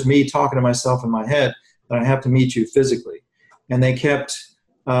all just me talking to myself in my head, then I have to meet you physically. And they kept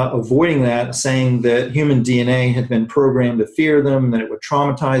avoiding that, saying that human DNA had been programmed to fear them, that it would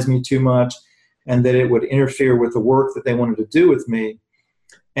traumatize me too much, and that it would interfere with the work that they wanted to do with me.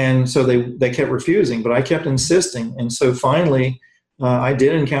 And so they kept refusing, but I kept insisting. And so finally, I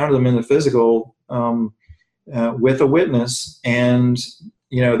did encounter them in the physical with a witness, and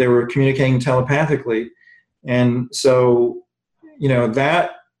they were communicating telepathically. And so,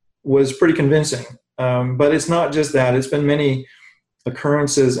 that was pretty convincing. But it's not just that. It's been many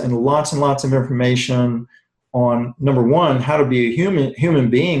occurrences and lots of information on, number one, how to be a human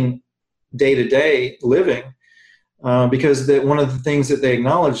being day-to-day living. Because one of the things that they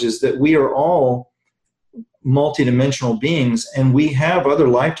acknowledge is that we are all multidimensional beings, and we have other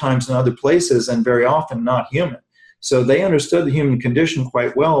lifetimes in other places, and very often not human. So they understood the human condition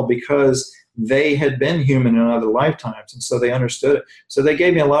quite well because they had been human in other lifetimes, and so they understood it. So they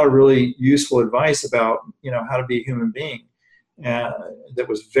gave me a lot of really useful advice about, how to be a human being. That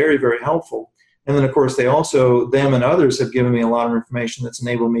was very, very helpful. And then, of course, them and others have given me a lot of information that's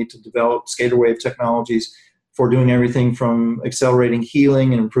enabled me to develop scalar wave technologies for doing everything from accelerating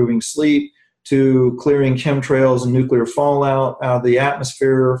healing and improving sleep to clearing chemtrails and nuclear fallout out of the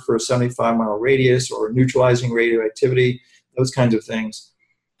atmosphere for a 75-mile radius, or neutralizing radioactivity, those kinds of things.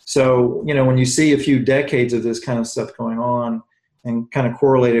 So, when you see a few decades of this kind of stuff going on and kind of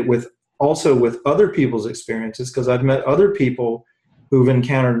correlate it with other people's experiences, because I've met other people who've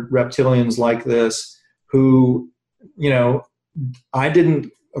encountered reptilians like this who, I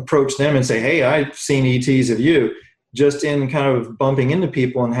didn't approach them and say, hey, I've seen ETs of you. Just in kind of bumping into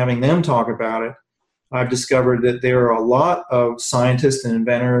people and having them talk about it, I've discovered that there are a lot of scientists and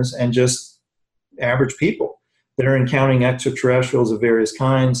inventors and just average people that are encountering extraterrestrials of various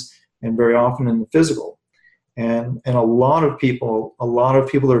kinds, and very often in the physical. And a lot of people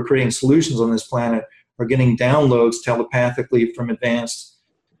that are creating solutions on this planet are getting downloads telepathically from advanced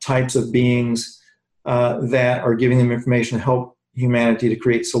types of beings that are giving them information to help humanity to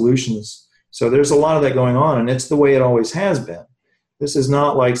create solutions. So there's a lot of that going on, and it's the way it always has been. This is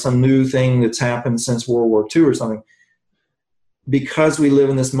not like some new thing that's happened since World War II or something. Because we live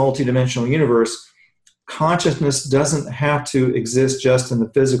in this multidimensional universe, consciousness doesn't have to exist just in the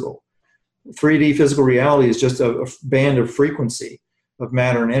physical. 3D physical reality is just a band of frequency of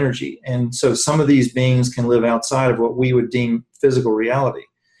matter and energy. And so some of these beings can live outside of what we would deem physical reality.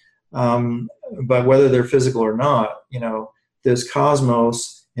 But whether they're physical or not, this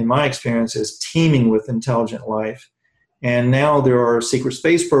cosmos, in my experience, is teeming with intelligent life. And now there are secret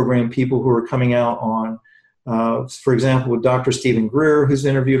space program people who are coming out on, for example, with Dr. Stephen Greer, who's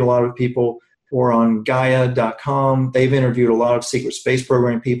interviewed a lot of people, or on Gaia.com. They've interviewed a lot of secret space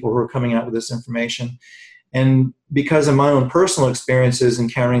program people who are coming out with this information. And because of my own personal experiences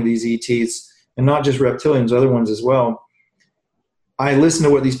encountering these ETs, and not just reptilians, other ones as well, I listen to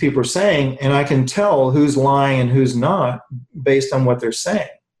what these people are saying, and I can tell who's lying and who's not based on what they're saying,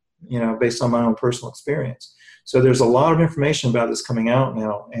 based on my own personal experience. So there's a lot of information about this coming out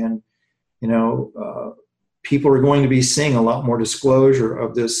now, and, people are going to be seeing a lot more disclosure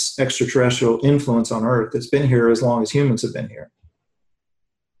of this extraterrestrial influence on Earth that's been here as long as humans have been here.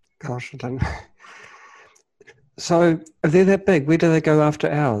 Gosh, I don't know. So if they're that big, where do they go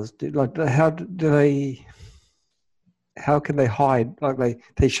after ours? How can they hide? Like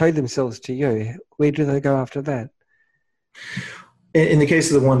they show themselves to you. Where do they go after that? In the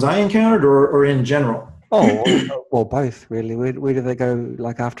case of the ones I encountered, or in general? Oh, well, both really. Where do they go?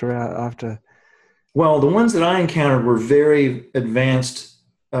 Like after? Well, the ones that I encountered were very advanced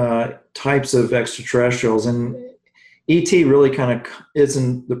types of extraterrestrials, and ET really kind of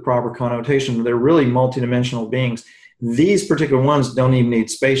isn't the proper connotation. They're really multidimensional beings. These particular ones don't even need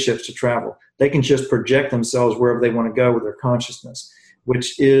spaceships to travel. They can just project themselves wherever they want to go with their consciousness,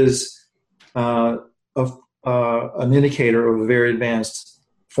 which is an indicator of a very advanced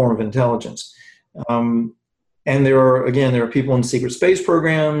form of intelligence. And there are people in secret space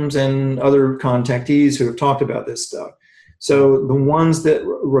programs and other contactees who have talked about this stuff. So the ones that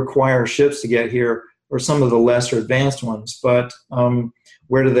require ships to get here are some of the lesser advanced ones. But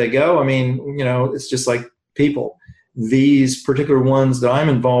where do they go? I mean, it's just like people. These particular ones that I'm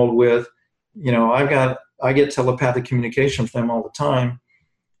involved with, I get telepathic communication from them all the time.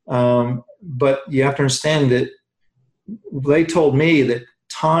 But you have to understand that they told me that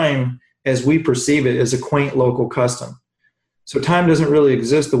time, as we perceive it, is a quaint local custom. So time doesn't really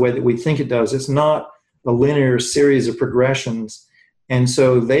exist the way that we think it does. It's not a linear series of progressions. And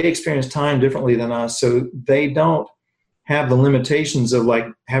so they experience time differently than us. So they don't have the limitations of like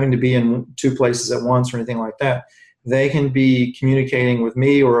having to be in two places at once or anything like that. They can be communicating with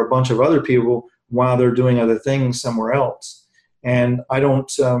me or a bunch of other people while they're doing other things somewhere else. And I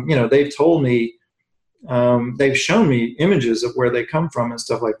don't, they've told me, they've shown me images of where they come from and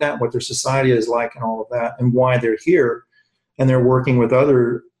stuff like that, what their society is like and all of that, and why they're here. And they're working with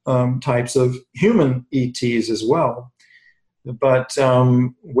other types of human ETs as well. But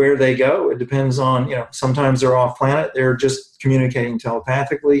where they go, it depends on, sometimes they're off planet. They're just communicating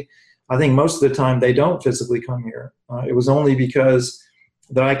telepathically. I think most of the time they don't physically come here. It was only because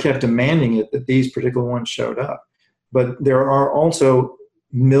that I kept demanding it that these particular ones showed up. But there are also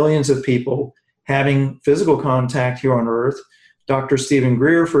millions of people having physical contact here on Earth. Dr. Stephen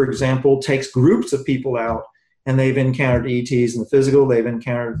Greer, for example, takes groups of people out and they've encountered ETs in the physical. They've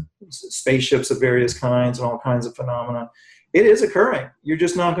encountered spaceships of various kinds and all kinds of phenomena. It is occurring. You're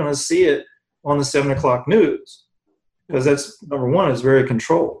just not going to see it on the 7 o'clock news, because that's, number one, it's very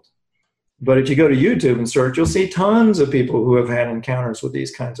controlled. But if you go to YouTube and search, you'll see tons of people who have had encounters with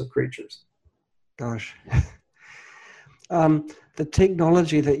these kinds of creatures. Gosh. The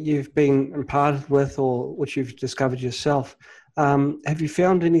technology that you've been imparted with, or which you've discovered yourself, have you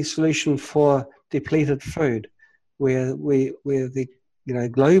found any solution for depleted food, where the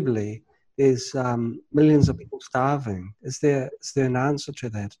globally there's millions of people starving? Is there an answer to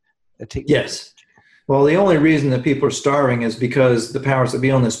that? Yes. Well, the only reason that people are starving is because the powers that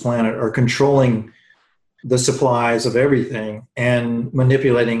be on this planet are controlling the supplies of everything and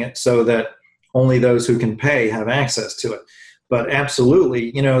manipulating it so that only those who can pay have access to it. But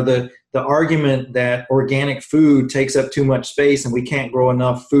absolutely, the argument that organic food takes up too much space and we can't grow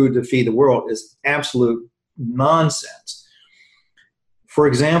enough food to feed the world is absolute nonsense. For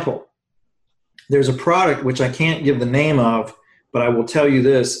example, there's a product which I can't give the name of, but I will tell you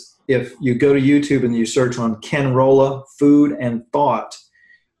this. If you go to YouTube and you search on Ken Rolla, Food and Thought,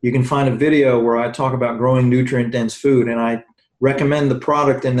 you can find a video where I talk about growing nutrient-dense food, and I recommend the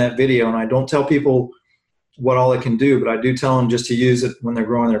product in that video, and I don't tell people what all it can do, but I do tell them just to use it when they're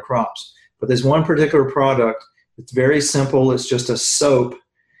growing their crops. But there's one particular product. It's very simple. It's just a soap.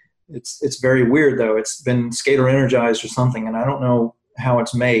 It's very weird, though. It's been Skater energized or something, and I don't know how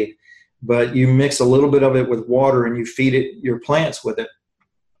it's made. But you mix a little bit of it with water, and you feed it your plants with it.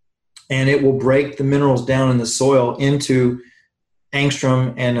 And it will break the minerals down in the soil into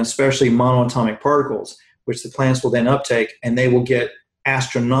angstrom and especially monoatomic particles, which the plants will then uptake, and they will get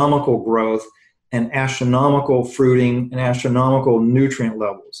astronomical growth and astronomical fruiting and astronomical nutrient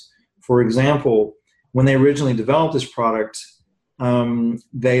levels. For example, when they originally developed this product,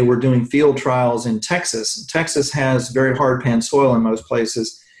 they were doing field trials in Texas. Texas has very hard pan soil in most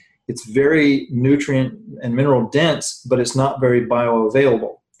places. It's very nutrient and mineral dense, but it's not very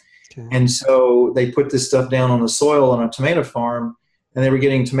bioavailable. Okay. And so they put this stuff down on the soil on a tomato farm, and they were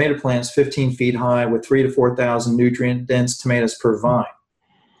getting tomato plants 15 feet high with 3,000 to 4,000 nutrient-dense tomatoes per vine.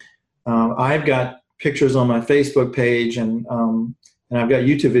 I've got pictures on my Facebook page, and I've got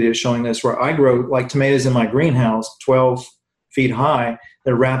YouTube videos showing this, where I grow like tomatoes in my greenhouse, 12 feet high.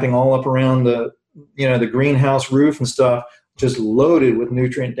 They're wrapping all up around the greenhouse roof and stuff, just loaded with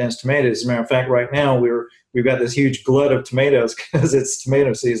nutrient-dense tomatoes. As a matter of fact, right now we've got this huge glut of tomatoes because it's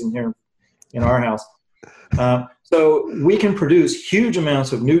tomato season here in our house. So we can produce huge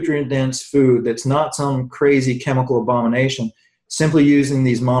amounts of nutrient-dense food that's not some crazy chemical abomination, simply using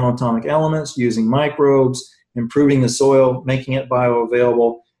these monoatomic elements, using microbes, improving the soil, making it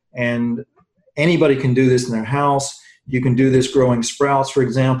bioavailable. And anybody can do this in their house. You can do this growing sprouts, for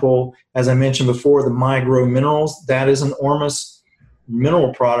example. As I mentioned before, the MyGrow Minerals, that is an Ormus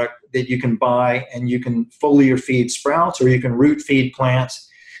mineral product that you can buy, and you can foliar feed sprouts, or you can root feed plants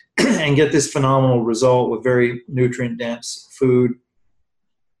and get this phenomenal result with very nutrient-dense food.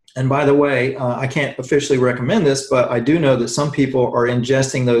 And by the way, I can't officially recommend this, but I do know that some people are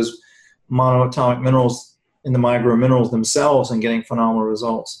ingesting those monoatomic minerals in the MyGrow Minerals themselves and getting phenomenal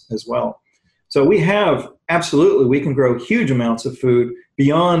results as well. So we can grow huge amounts of food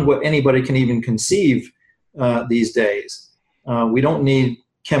beyond what anybody can even conceive these days. We don't need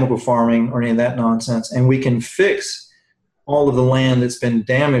chemical farming or any of that nonsense, and we can fix all of the land that's been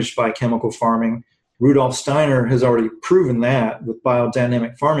damaged by chemical farming. Rudolf Steiner has already proven that with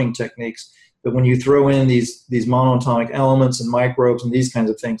biodynamic farming techniques, that when you throw in these monoatomic elements and microbes and these kinds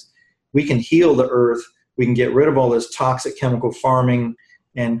of things, we can heal the earth. We can get rid of all this toxic chemical farming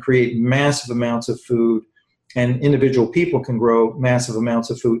and create massive amounts of food. And individual people can grow massive amounts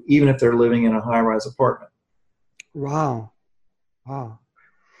of food, even if they're living in a high-rise apartment. Wow.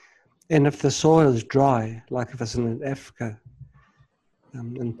 And if the soil is dry, like if it's in Africa,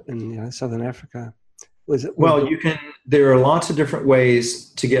 in southern Africa, there are lots of different ways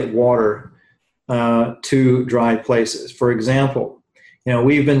to get water to dry places. For example,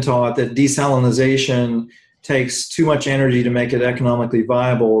 we've been taught that desalination takes too much energy to make it economically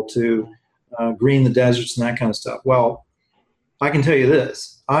viable to green the deserts and that kind of stuff. Well, I can tell you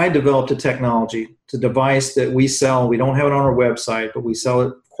this. I developed a technology, it's a device that we sell. We don't have it on our website, but we sell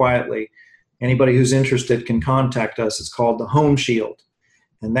it quietly. Anybody who's interested can contact us. It's called the Home Shield.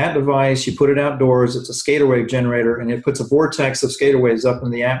 And that device, you put it outdoors. It's a scalar wave generator, and it puts a vortex of scalar waves up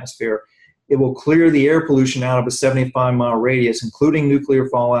in the atmosphere. It will clear the air pollution out of a 75-mile radius, including nuclear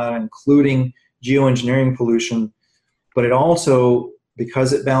fallout, including geoengineering pollution. But it also,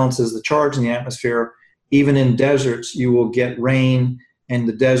 because it balances the charge in the atmosphere, even in deserts, you will get rain and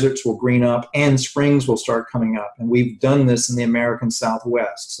the deserts will green up and springs will start coming up. And we've done this in the American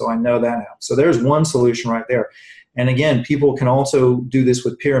Southwest, so I know that happens. So there's one solution right there. And again, people can also do this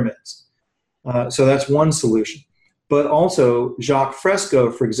with pyramids. So that's one solution. But also Jacques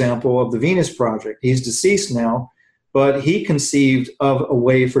Fresco, for example, of the Venus Project, he's deceased now, but he conceived of a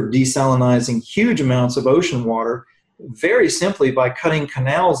way for desalinizing huge amounts of ocean water very simply by cutting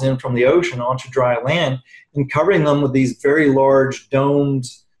canals in from the ocean onto dry land and covering them with these very large domed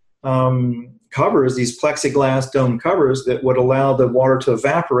covers, these plexiglass dome covers that would allow the water to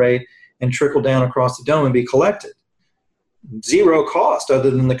evaporate and trickle down across the dome and be collected. Zero cost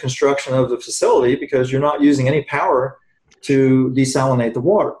other than the construction of the facility, because you're not using any power to desalinate the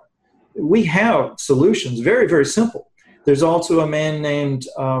water. We have solutions, very, very simple. There's also a man named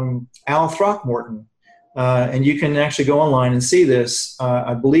Al Throckmorton, and you can actually go online and see this.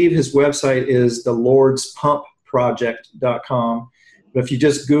 I believe his website is thelordspumproject.com. But if you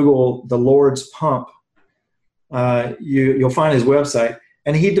just Google the Lord's Pump, you'll find his website.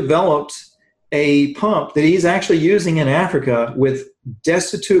 And he developed a pump that he's actually using in Africa with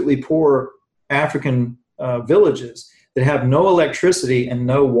destitutely poor African villages that have no electricity and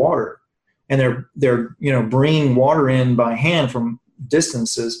no water. And they're bringing water in by hand from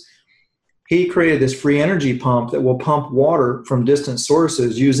distances. He created this free energy pump that will pump water from distant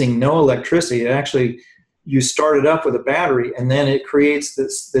sources using no electricity. It actually, you start it up with a battery, and then it creates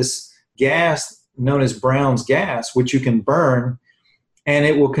this gas known as Brown's gas, which you can burn, and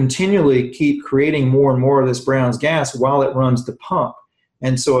it will continually keep creating more and more of this Brown's gas while it runs the pump.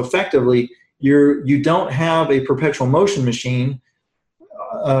 And so effectively, you don't have a perpetual motion machine.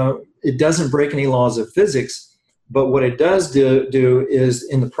 It doesn't break any laws of physics, but what it does do is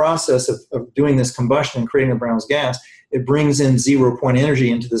in the process of doing this combustion and creating the Brown's gas, it brings in 0-point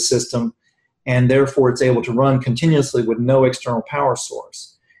energy into the system, and therefore it's able to run continuously with no external power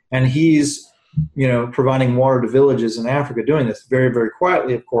source. And he's providing water to villages in Africa doing this very, very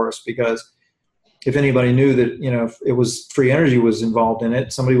quietly, of course, because if anybody knew that, if it was free energy was involved in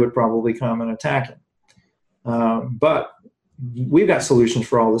it, somebody would probably come and attack him. But we've got solutions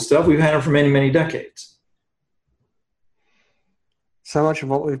for all this stuff. We've had them for many, many decades. So much of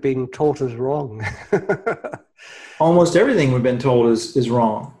what we've been taught is wrong. Almost everything we've been told is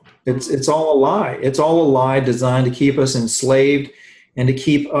wrong. It's all a lie. It's all a lie designed to keep us enslaved and to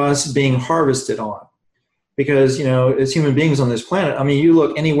keep us being harvested on. Because, as human beings on this planet, you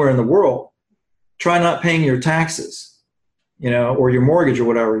look anywhere in the world, try not paying your taxes, or your mortgage or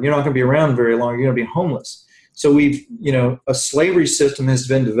whatever. You're not going to be around very long. You're going to be homeless. So a slavery system has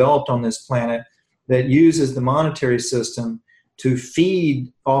been developed on this planet that uses the monetary system to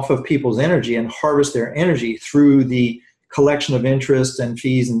feed off of people's energy and harvest their energy through the collection of interest and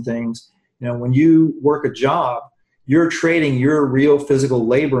fees and things. When you work a job, you're trading your real physical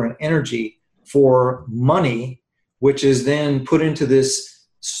labor and energy for money, which is then put into this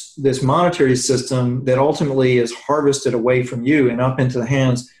monetary system that ultimately is harvested away from you and up into the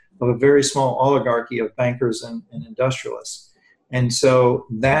hands of a very small oligarchy of bankers and industrialists. And so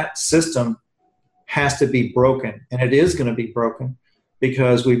that system has to be broken, and it is going to be broken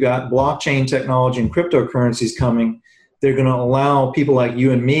because we've got blockchain technology and cryptocurrencies coming. They're going to allow people like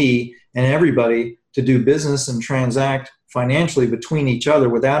you and me and everybody to do business and transact financially between each other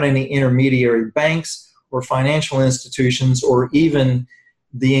without any intermediary banks or financial institutions or even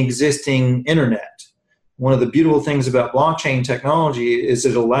the existing internet. One of the beautiful things about blockchain technology is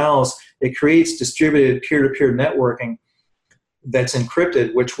it creates distributed peer-to-peer networking that's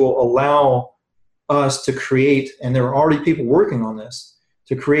encrypted, which will allow us to create, and there are already people working on this,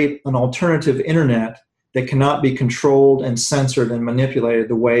 to create an alternative internet that cannot be controlled and censored and manipulated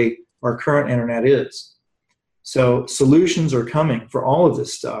the way our current internet is. So solutions are coming for all of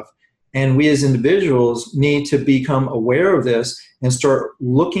this stuff. And we as individuals need to become aware of this and start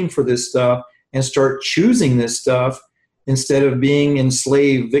looking for this stuff and start choosing this stuff instead of being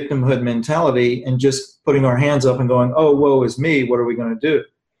enslaved victimhood mentality and just putting our hands up and going, oh, woe is me, what are we going to do?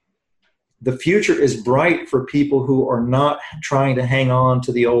 The future is bright for people who are not trying to hang on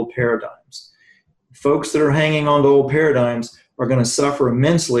to the old paradigms. Folks that are hanging on to old paradigms are going to suffer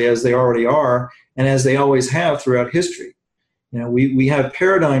immensely, as they already are, and as they always have throughout history. We have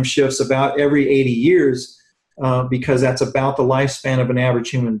paradigm shifts about every 80 years because that's about the lifespan of an average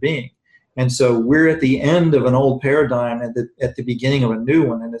human being. And so we're at the end of an old paradigm at the beginning of a new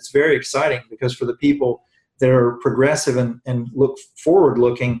one, and it's very exciting because for the people that are progressive and look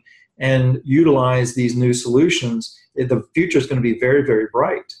forward-looking and utilize these new solutions, the future is going to be very, very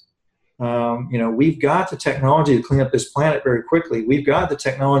bright. We've got the technology to clean up this planet very quickly. We've got the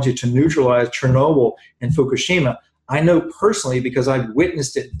technology to neutralize Chernobyl and Fukushima. I know personally because I've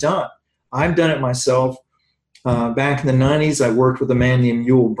witnessed it done. I've done it myself. Back in the 90s, I worked with a man named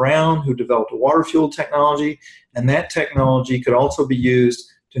Ewell Brown who developed a water fuel technology, and that technology could also be used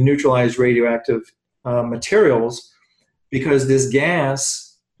to neutralize radioactive materials, because this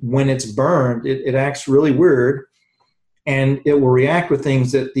gas, when it's burned, it acts really weird, and it will react with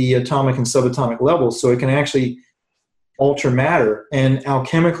things at the atomic and subatomic levels, so it can actually alter matter and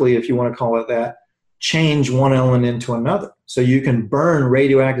alchemically, if you want to call it that, change one element into another. So you can burn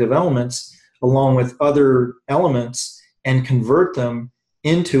radioactive elements along with other elements and convert them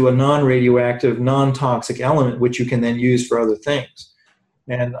into a non-radioactive, non-toxic element, which you can then use for other things.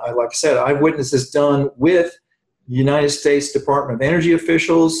 And like I said, I've witnessed this done with United States Department of Energy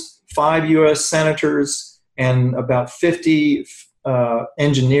officials, 5 U.S. senators, and about 50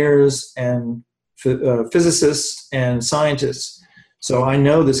 engineers and physicists and scientists. So I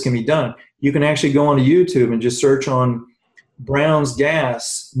know this can be done. You can actually go onto YouTube and just search on Brown's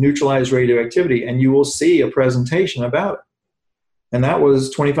gas neutralized radioactivity, and you will see a presentation about it. And that was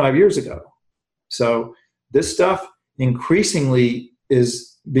 25 years ago. So this stuff increasingly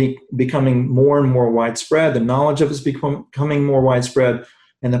is becoming more and more widespread. The knowledge of it is becoming more widespread,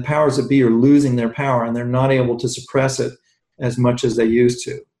 and the powers that be are losing their power, and they're not able to suppress it as much as they used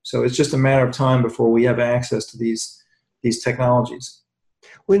to. So it's just a matter of time before we have access to these technologies.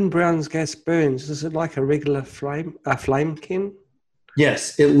 When Brown's gas burns, is it like a regular flame, Ken?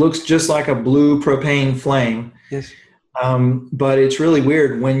 Yes, it looks just like a blue propane flame. Yes. But it's really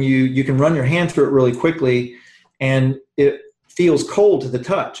weird when you can run your hand through it really quickly, and it feels cold to the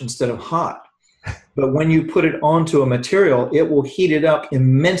touch instead of hot. But when you put it onto a material, it will heat it up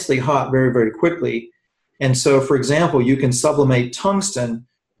immensely hot very, very quickly. And so, for example, you can sublimate tungsten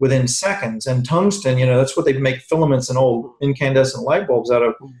within seconds. And tungsten, that's what they make filaments and old incandescent light bulbs out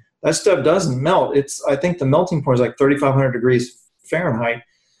of. That stuff doesn't melt. I think the melting point is like 3,500 degrees Fahrenheit.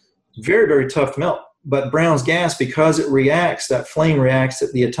 Very, very tough to melt. But Brown's gas, because it reacts, that flame reacts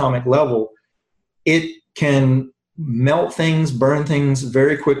at the atomic level, it can melt things, burn things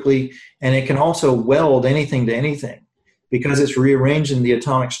very quickly, and it can also weld anything to anything because it's rearranging the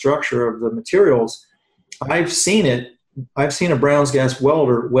atomic structure of the materials. I've seen it. I've seen a Brown's gas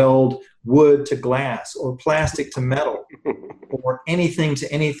welder weld wood to glass or plastic to metal or anything to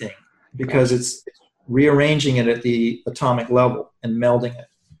anything because it's rearranging it at the atomic level and melding it.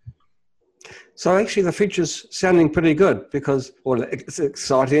 So actually the future's sounding pretty good because, well, it's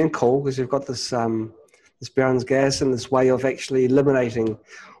exciting and cool because you've got this this Brown's gas and this way of actually eliminating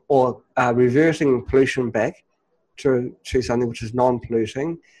or reverting pollution back to something which is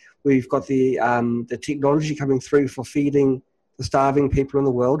non-polluting. We've got the technology coming through for feeding the starving people in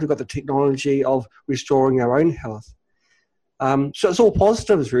the world. We've got the technology of restoring our own health. So it's all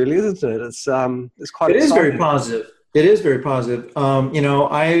positives, really, isn't it? It's quite. It is very positive. It is very positive.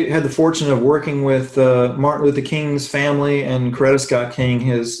 I had the fortune of working with Martin Luther King's family and Coretta Scott King,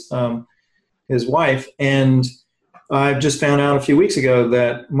 his wife, and I've just found out a few weeks ago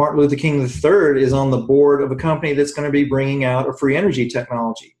that Martin Luther King III is on the board of a company that's going to be bringing out a free energy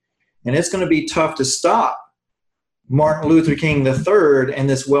technology. And it's going to be tough to stop Martin Luther King III and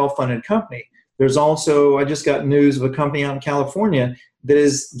this well-funded company. There's also, I just got news of a company out in California that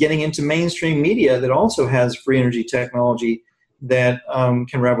is getting into mainstream media that also has free energy technology that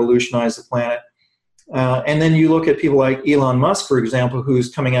can revolutionize the planet. And then you look at people like Elon Musk, for example,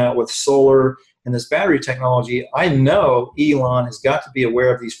 who's coming out with solar and this battery technology. I know Elon has got to be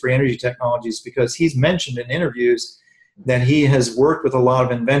aware of these free energy technologies because he's mentioned in interviews that he has worked with a lot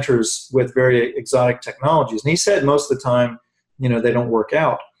of inventors with very exotic technologies. And he said most of the time, they don't work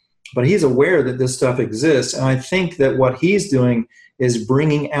out. But he's aware that this stuff exists. And I think that what he's doing is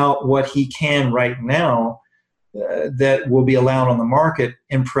bringing out what he can right now that will be allowed on the market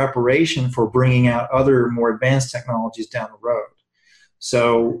in preparation for bringing out other more advanced technologies down the road.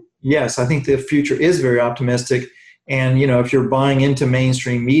 So, yes, I think the future is very optimistic. And, if you're buying into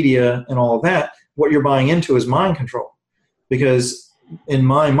mainstream media and all of that, what you're buying into is mind control. Because in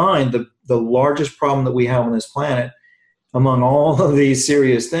my mind, the largest problem that we have on this planet, among all of these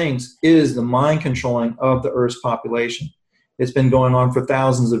serious things, is the mind controlling of the Earth's population. It's been going on for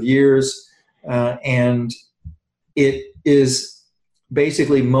thousands of years, and it is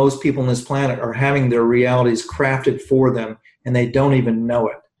basically most people on this planet are having their realities crafted for them, and they don't even know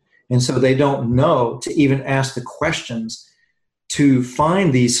it. And so they don't know to even ask the questions to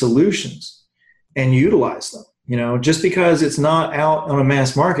find these solutions and utilize them. Just because it's not out on a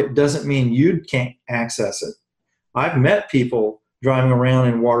mass market doesn't mean you can't access it. I've met people driving around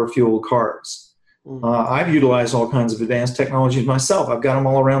in water-fueled cars. I've utilized all kinds of advanced technologies myself. I've got them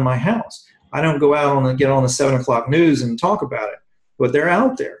all around my house. I don't go out get on the 7 o'clock news and talk about it, but they're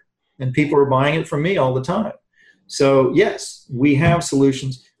out there and people are buying it from me all the time. So yes, we have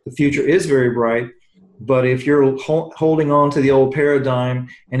solutions. The future is very bright, but if you're holding on to the old paradigm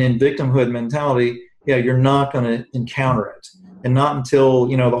and in victimhood mentality, yeah, you're not going to encounter it, and not until,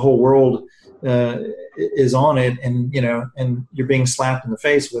 you know, the whole world is on it, and, you know, and you're being slapped in the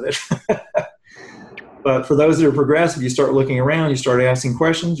face with it. But for those that are progressive, you start looking around, you start asking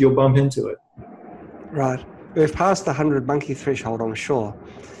questions, you'll bump into it. Right. We've passed the 100 monkey threshold, I'm sure.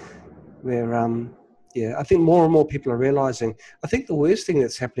 Where, yeah, I think more and more people are realizing. I think the worst thing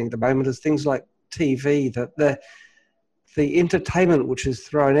that's happening at the moment is things like TV, that the entertainment which is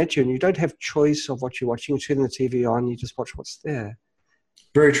thrown at you, and you don't have choice of what you're watching. You turn the TV on, you just watch what's there.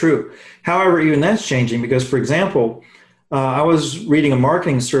 Very true. However, even that's changing because, for example, I was reading a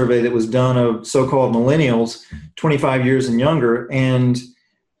marketing survey that was done of so-called millennials, 25 years and younger, and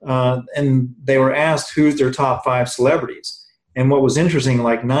they were asked who's their top 5 celebrities. And what was interesting,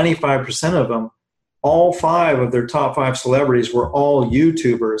 like 95% of them, all 5 of their top 5 celebrities were all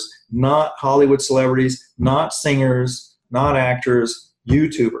YouTubers, not Hollywood celebrities, not singers, not actors,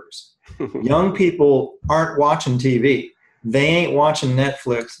 YouTubers. Young people aren't watching TV. They ain't watching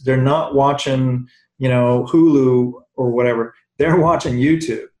Netflix. They're not watching, you know, Hulu or whatever. They're watching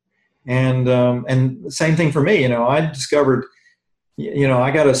YouTube. And same thing for me. You know, I discovered, you know,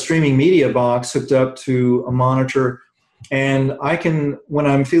 I got a streaming media box hooked up to a monitor, and I can, when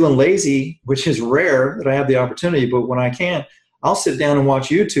I'm feeling lazy, which is rare that I have the opportunity, but when I can, I'll sit down and watch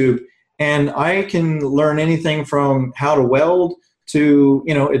YouTube, and I can learn anything from how to weld to,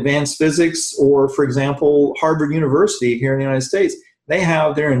 you know, advanced physics, or, for example, Harvard University here in the United States. They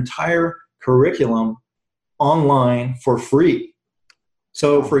have their entire curriculum online for free.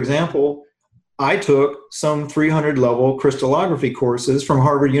 So, for example, I took some 300-level crystallography courses from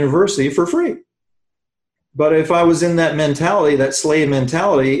Harvard University for free. But if I was in that mentality, that slave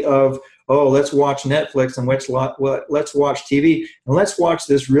mentality of, oh, let's watch Netflix and let's watch TV, and let's watch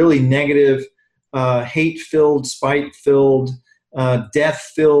this really negative, hate-filled, spite-filled,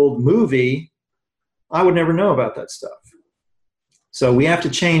 death-filled movie, I would never know about that stuff. So we have to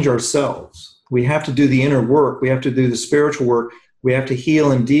change ourselves. We have to do the inner work. We have to do the spiritual work. We have to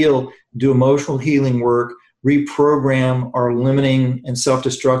heal and deal, do emotional healing work, reprogram our limiting and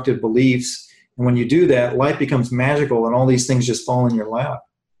self-destructive beliefs. And when you do that, life becomes magical and all these things just fall in your lap.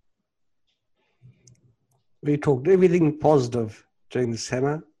 We talked everything positive during the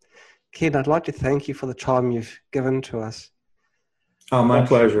summer. Ken, I'd like to thank you for the time you've given to us. Oh, my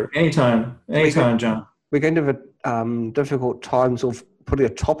pleasure. Anytime, John. We're going to have difficult times of putting a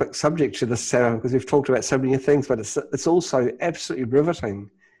topic subject to this summer because we've talked about so many things, but it's also absolutely riveting.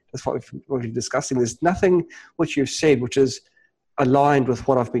 That's what we've been discussing. There's nothing which you've said which is aligned with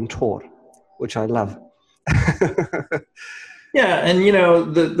what I've been taught, which I love. Yeah, and you know,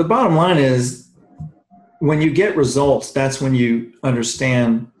 the bottom line is when you get results, that's when you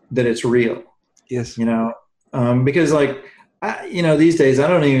understand that it's real. Yes. You know, because like, you know, these days I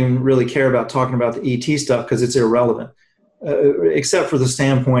don't even really care about talking about the ET stuff because it's irrelevant, except for the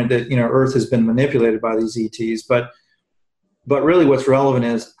standpoint that, you know, Earth has been manipulated by these ETs. But really what's relevant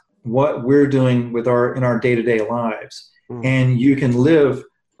is what we're doing with in our day-to-day lives. And you can live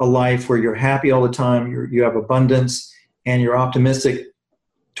a life where you're happy all the time, you have abundance, and you're optimistic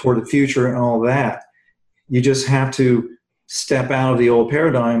toward the future and all that. You just have to step out of the old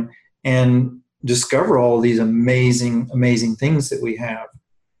paradigm and discover all of these amazing, amazing things that we have.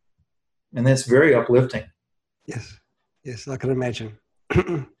 And that's very uplifting. Yes, I can imagine.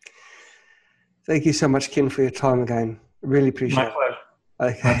 Thank you so much, Ken, for your time again. Really appreciate it. My pleasure.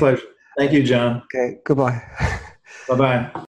 Okay. My pleasure. Thank you, John. Okay, goodbye. Bye-bye.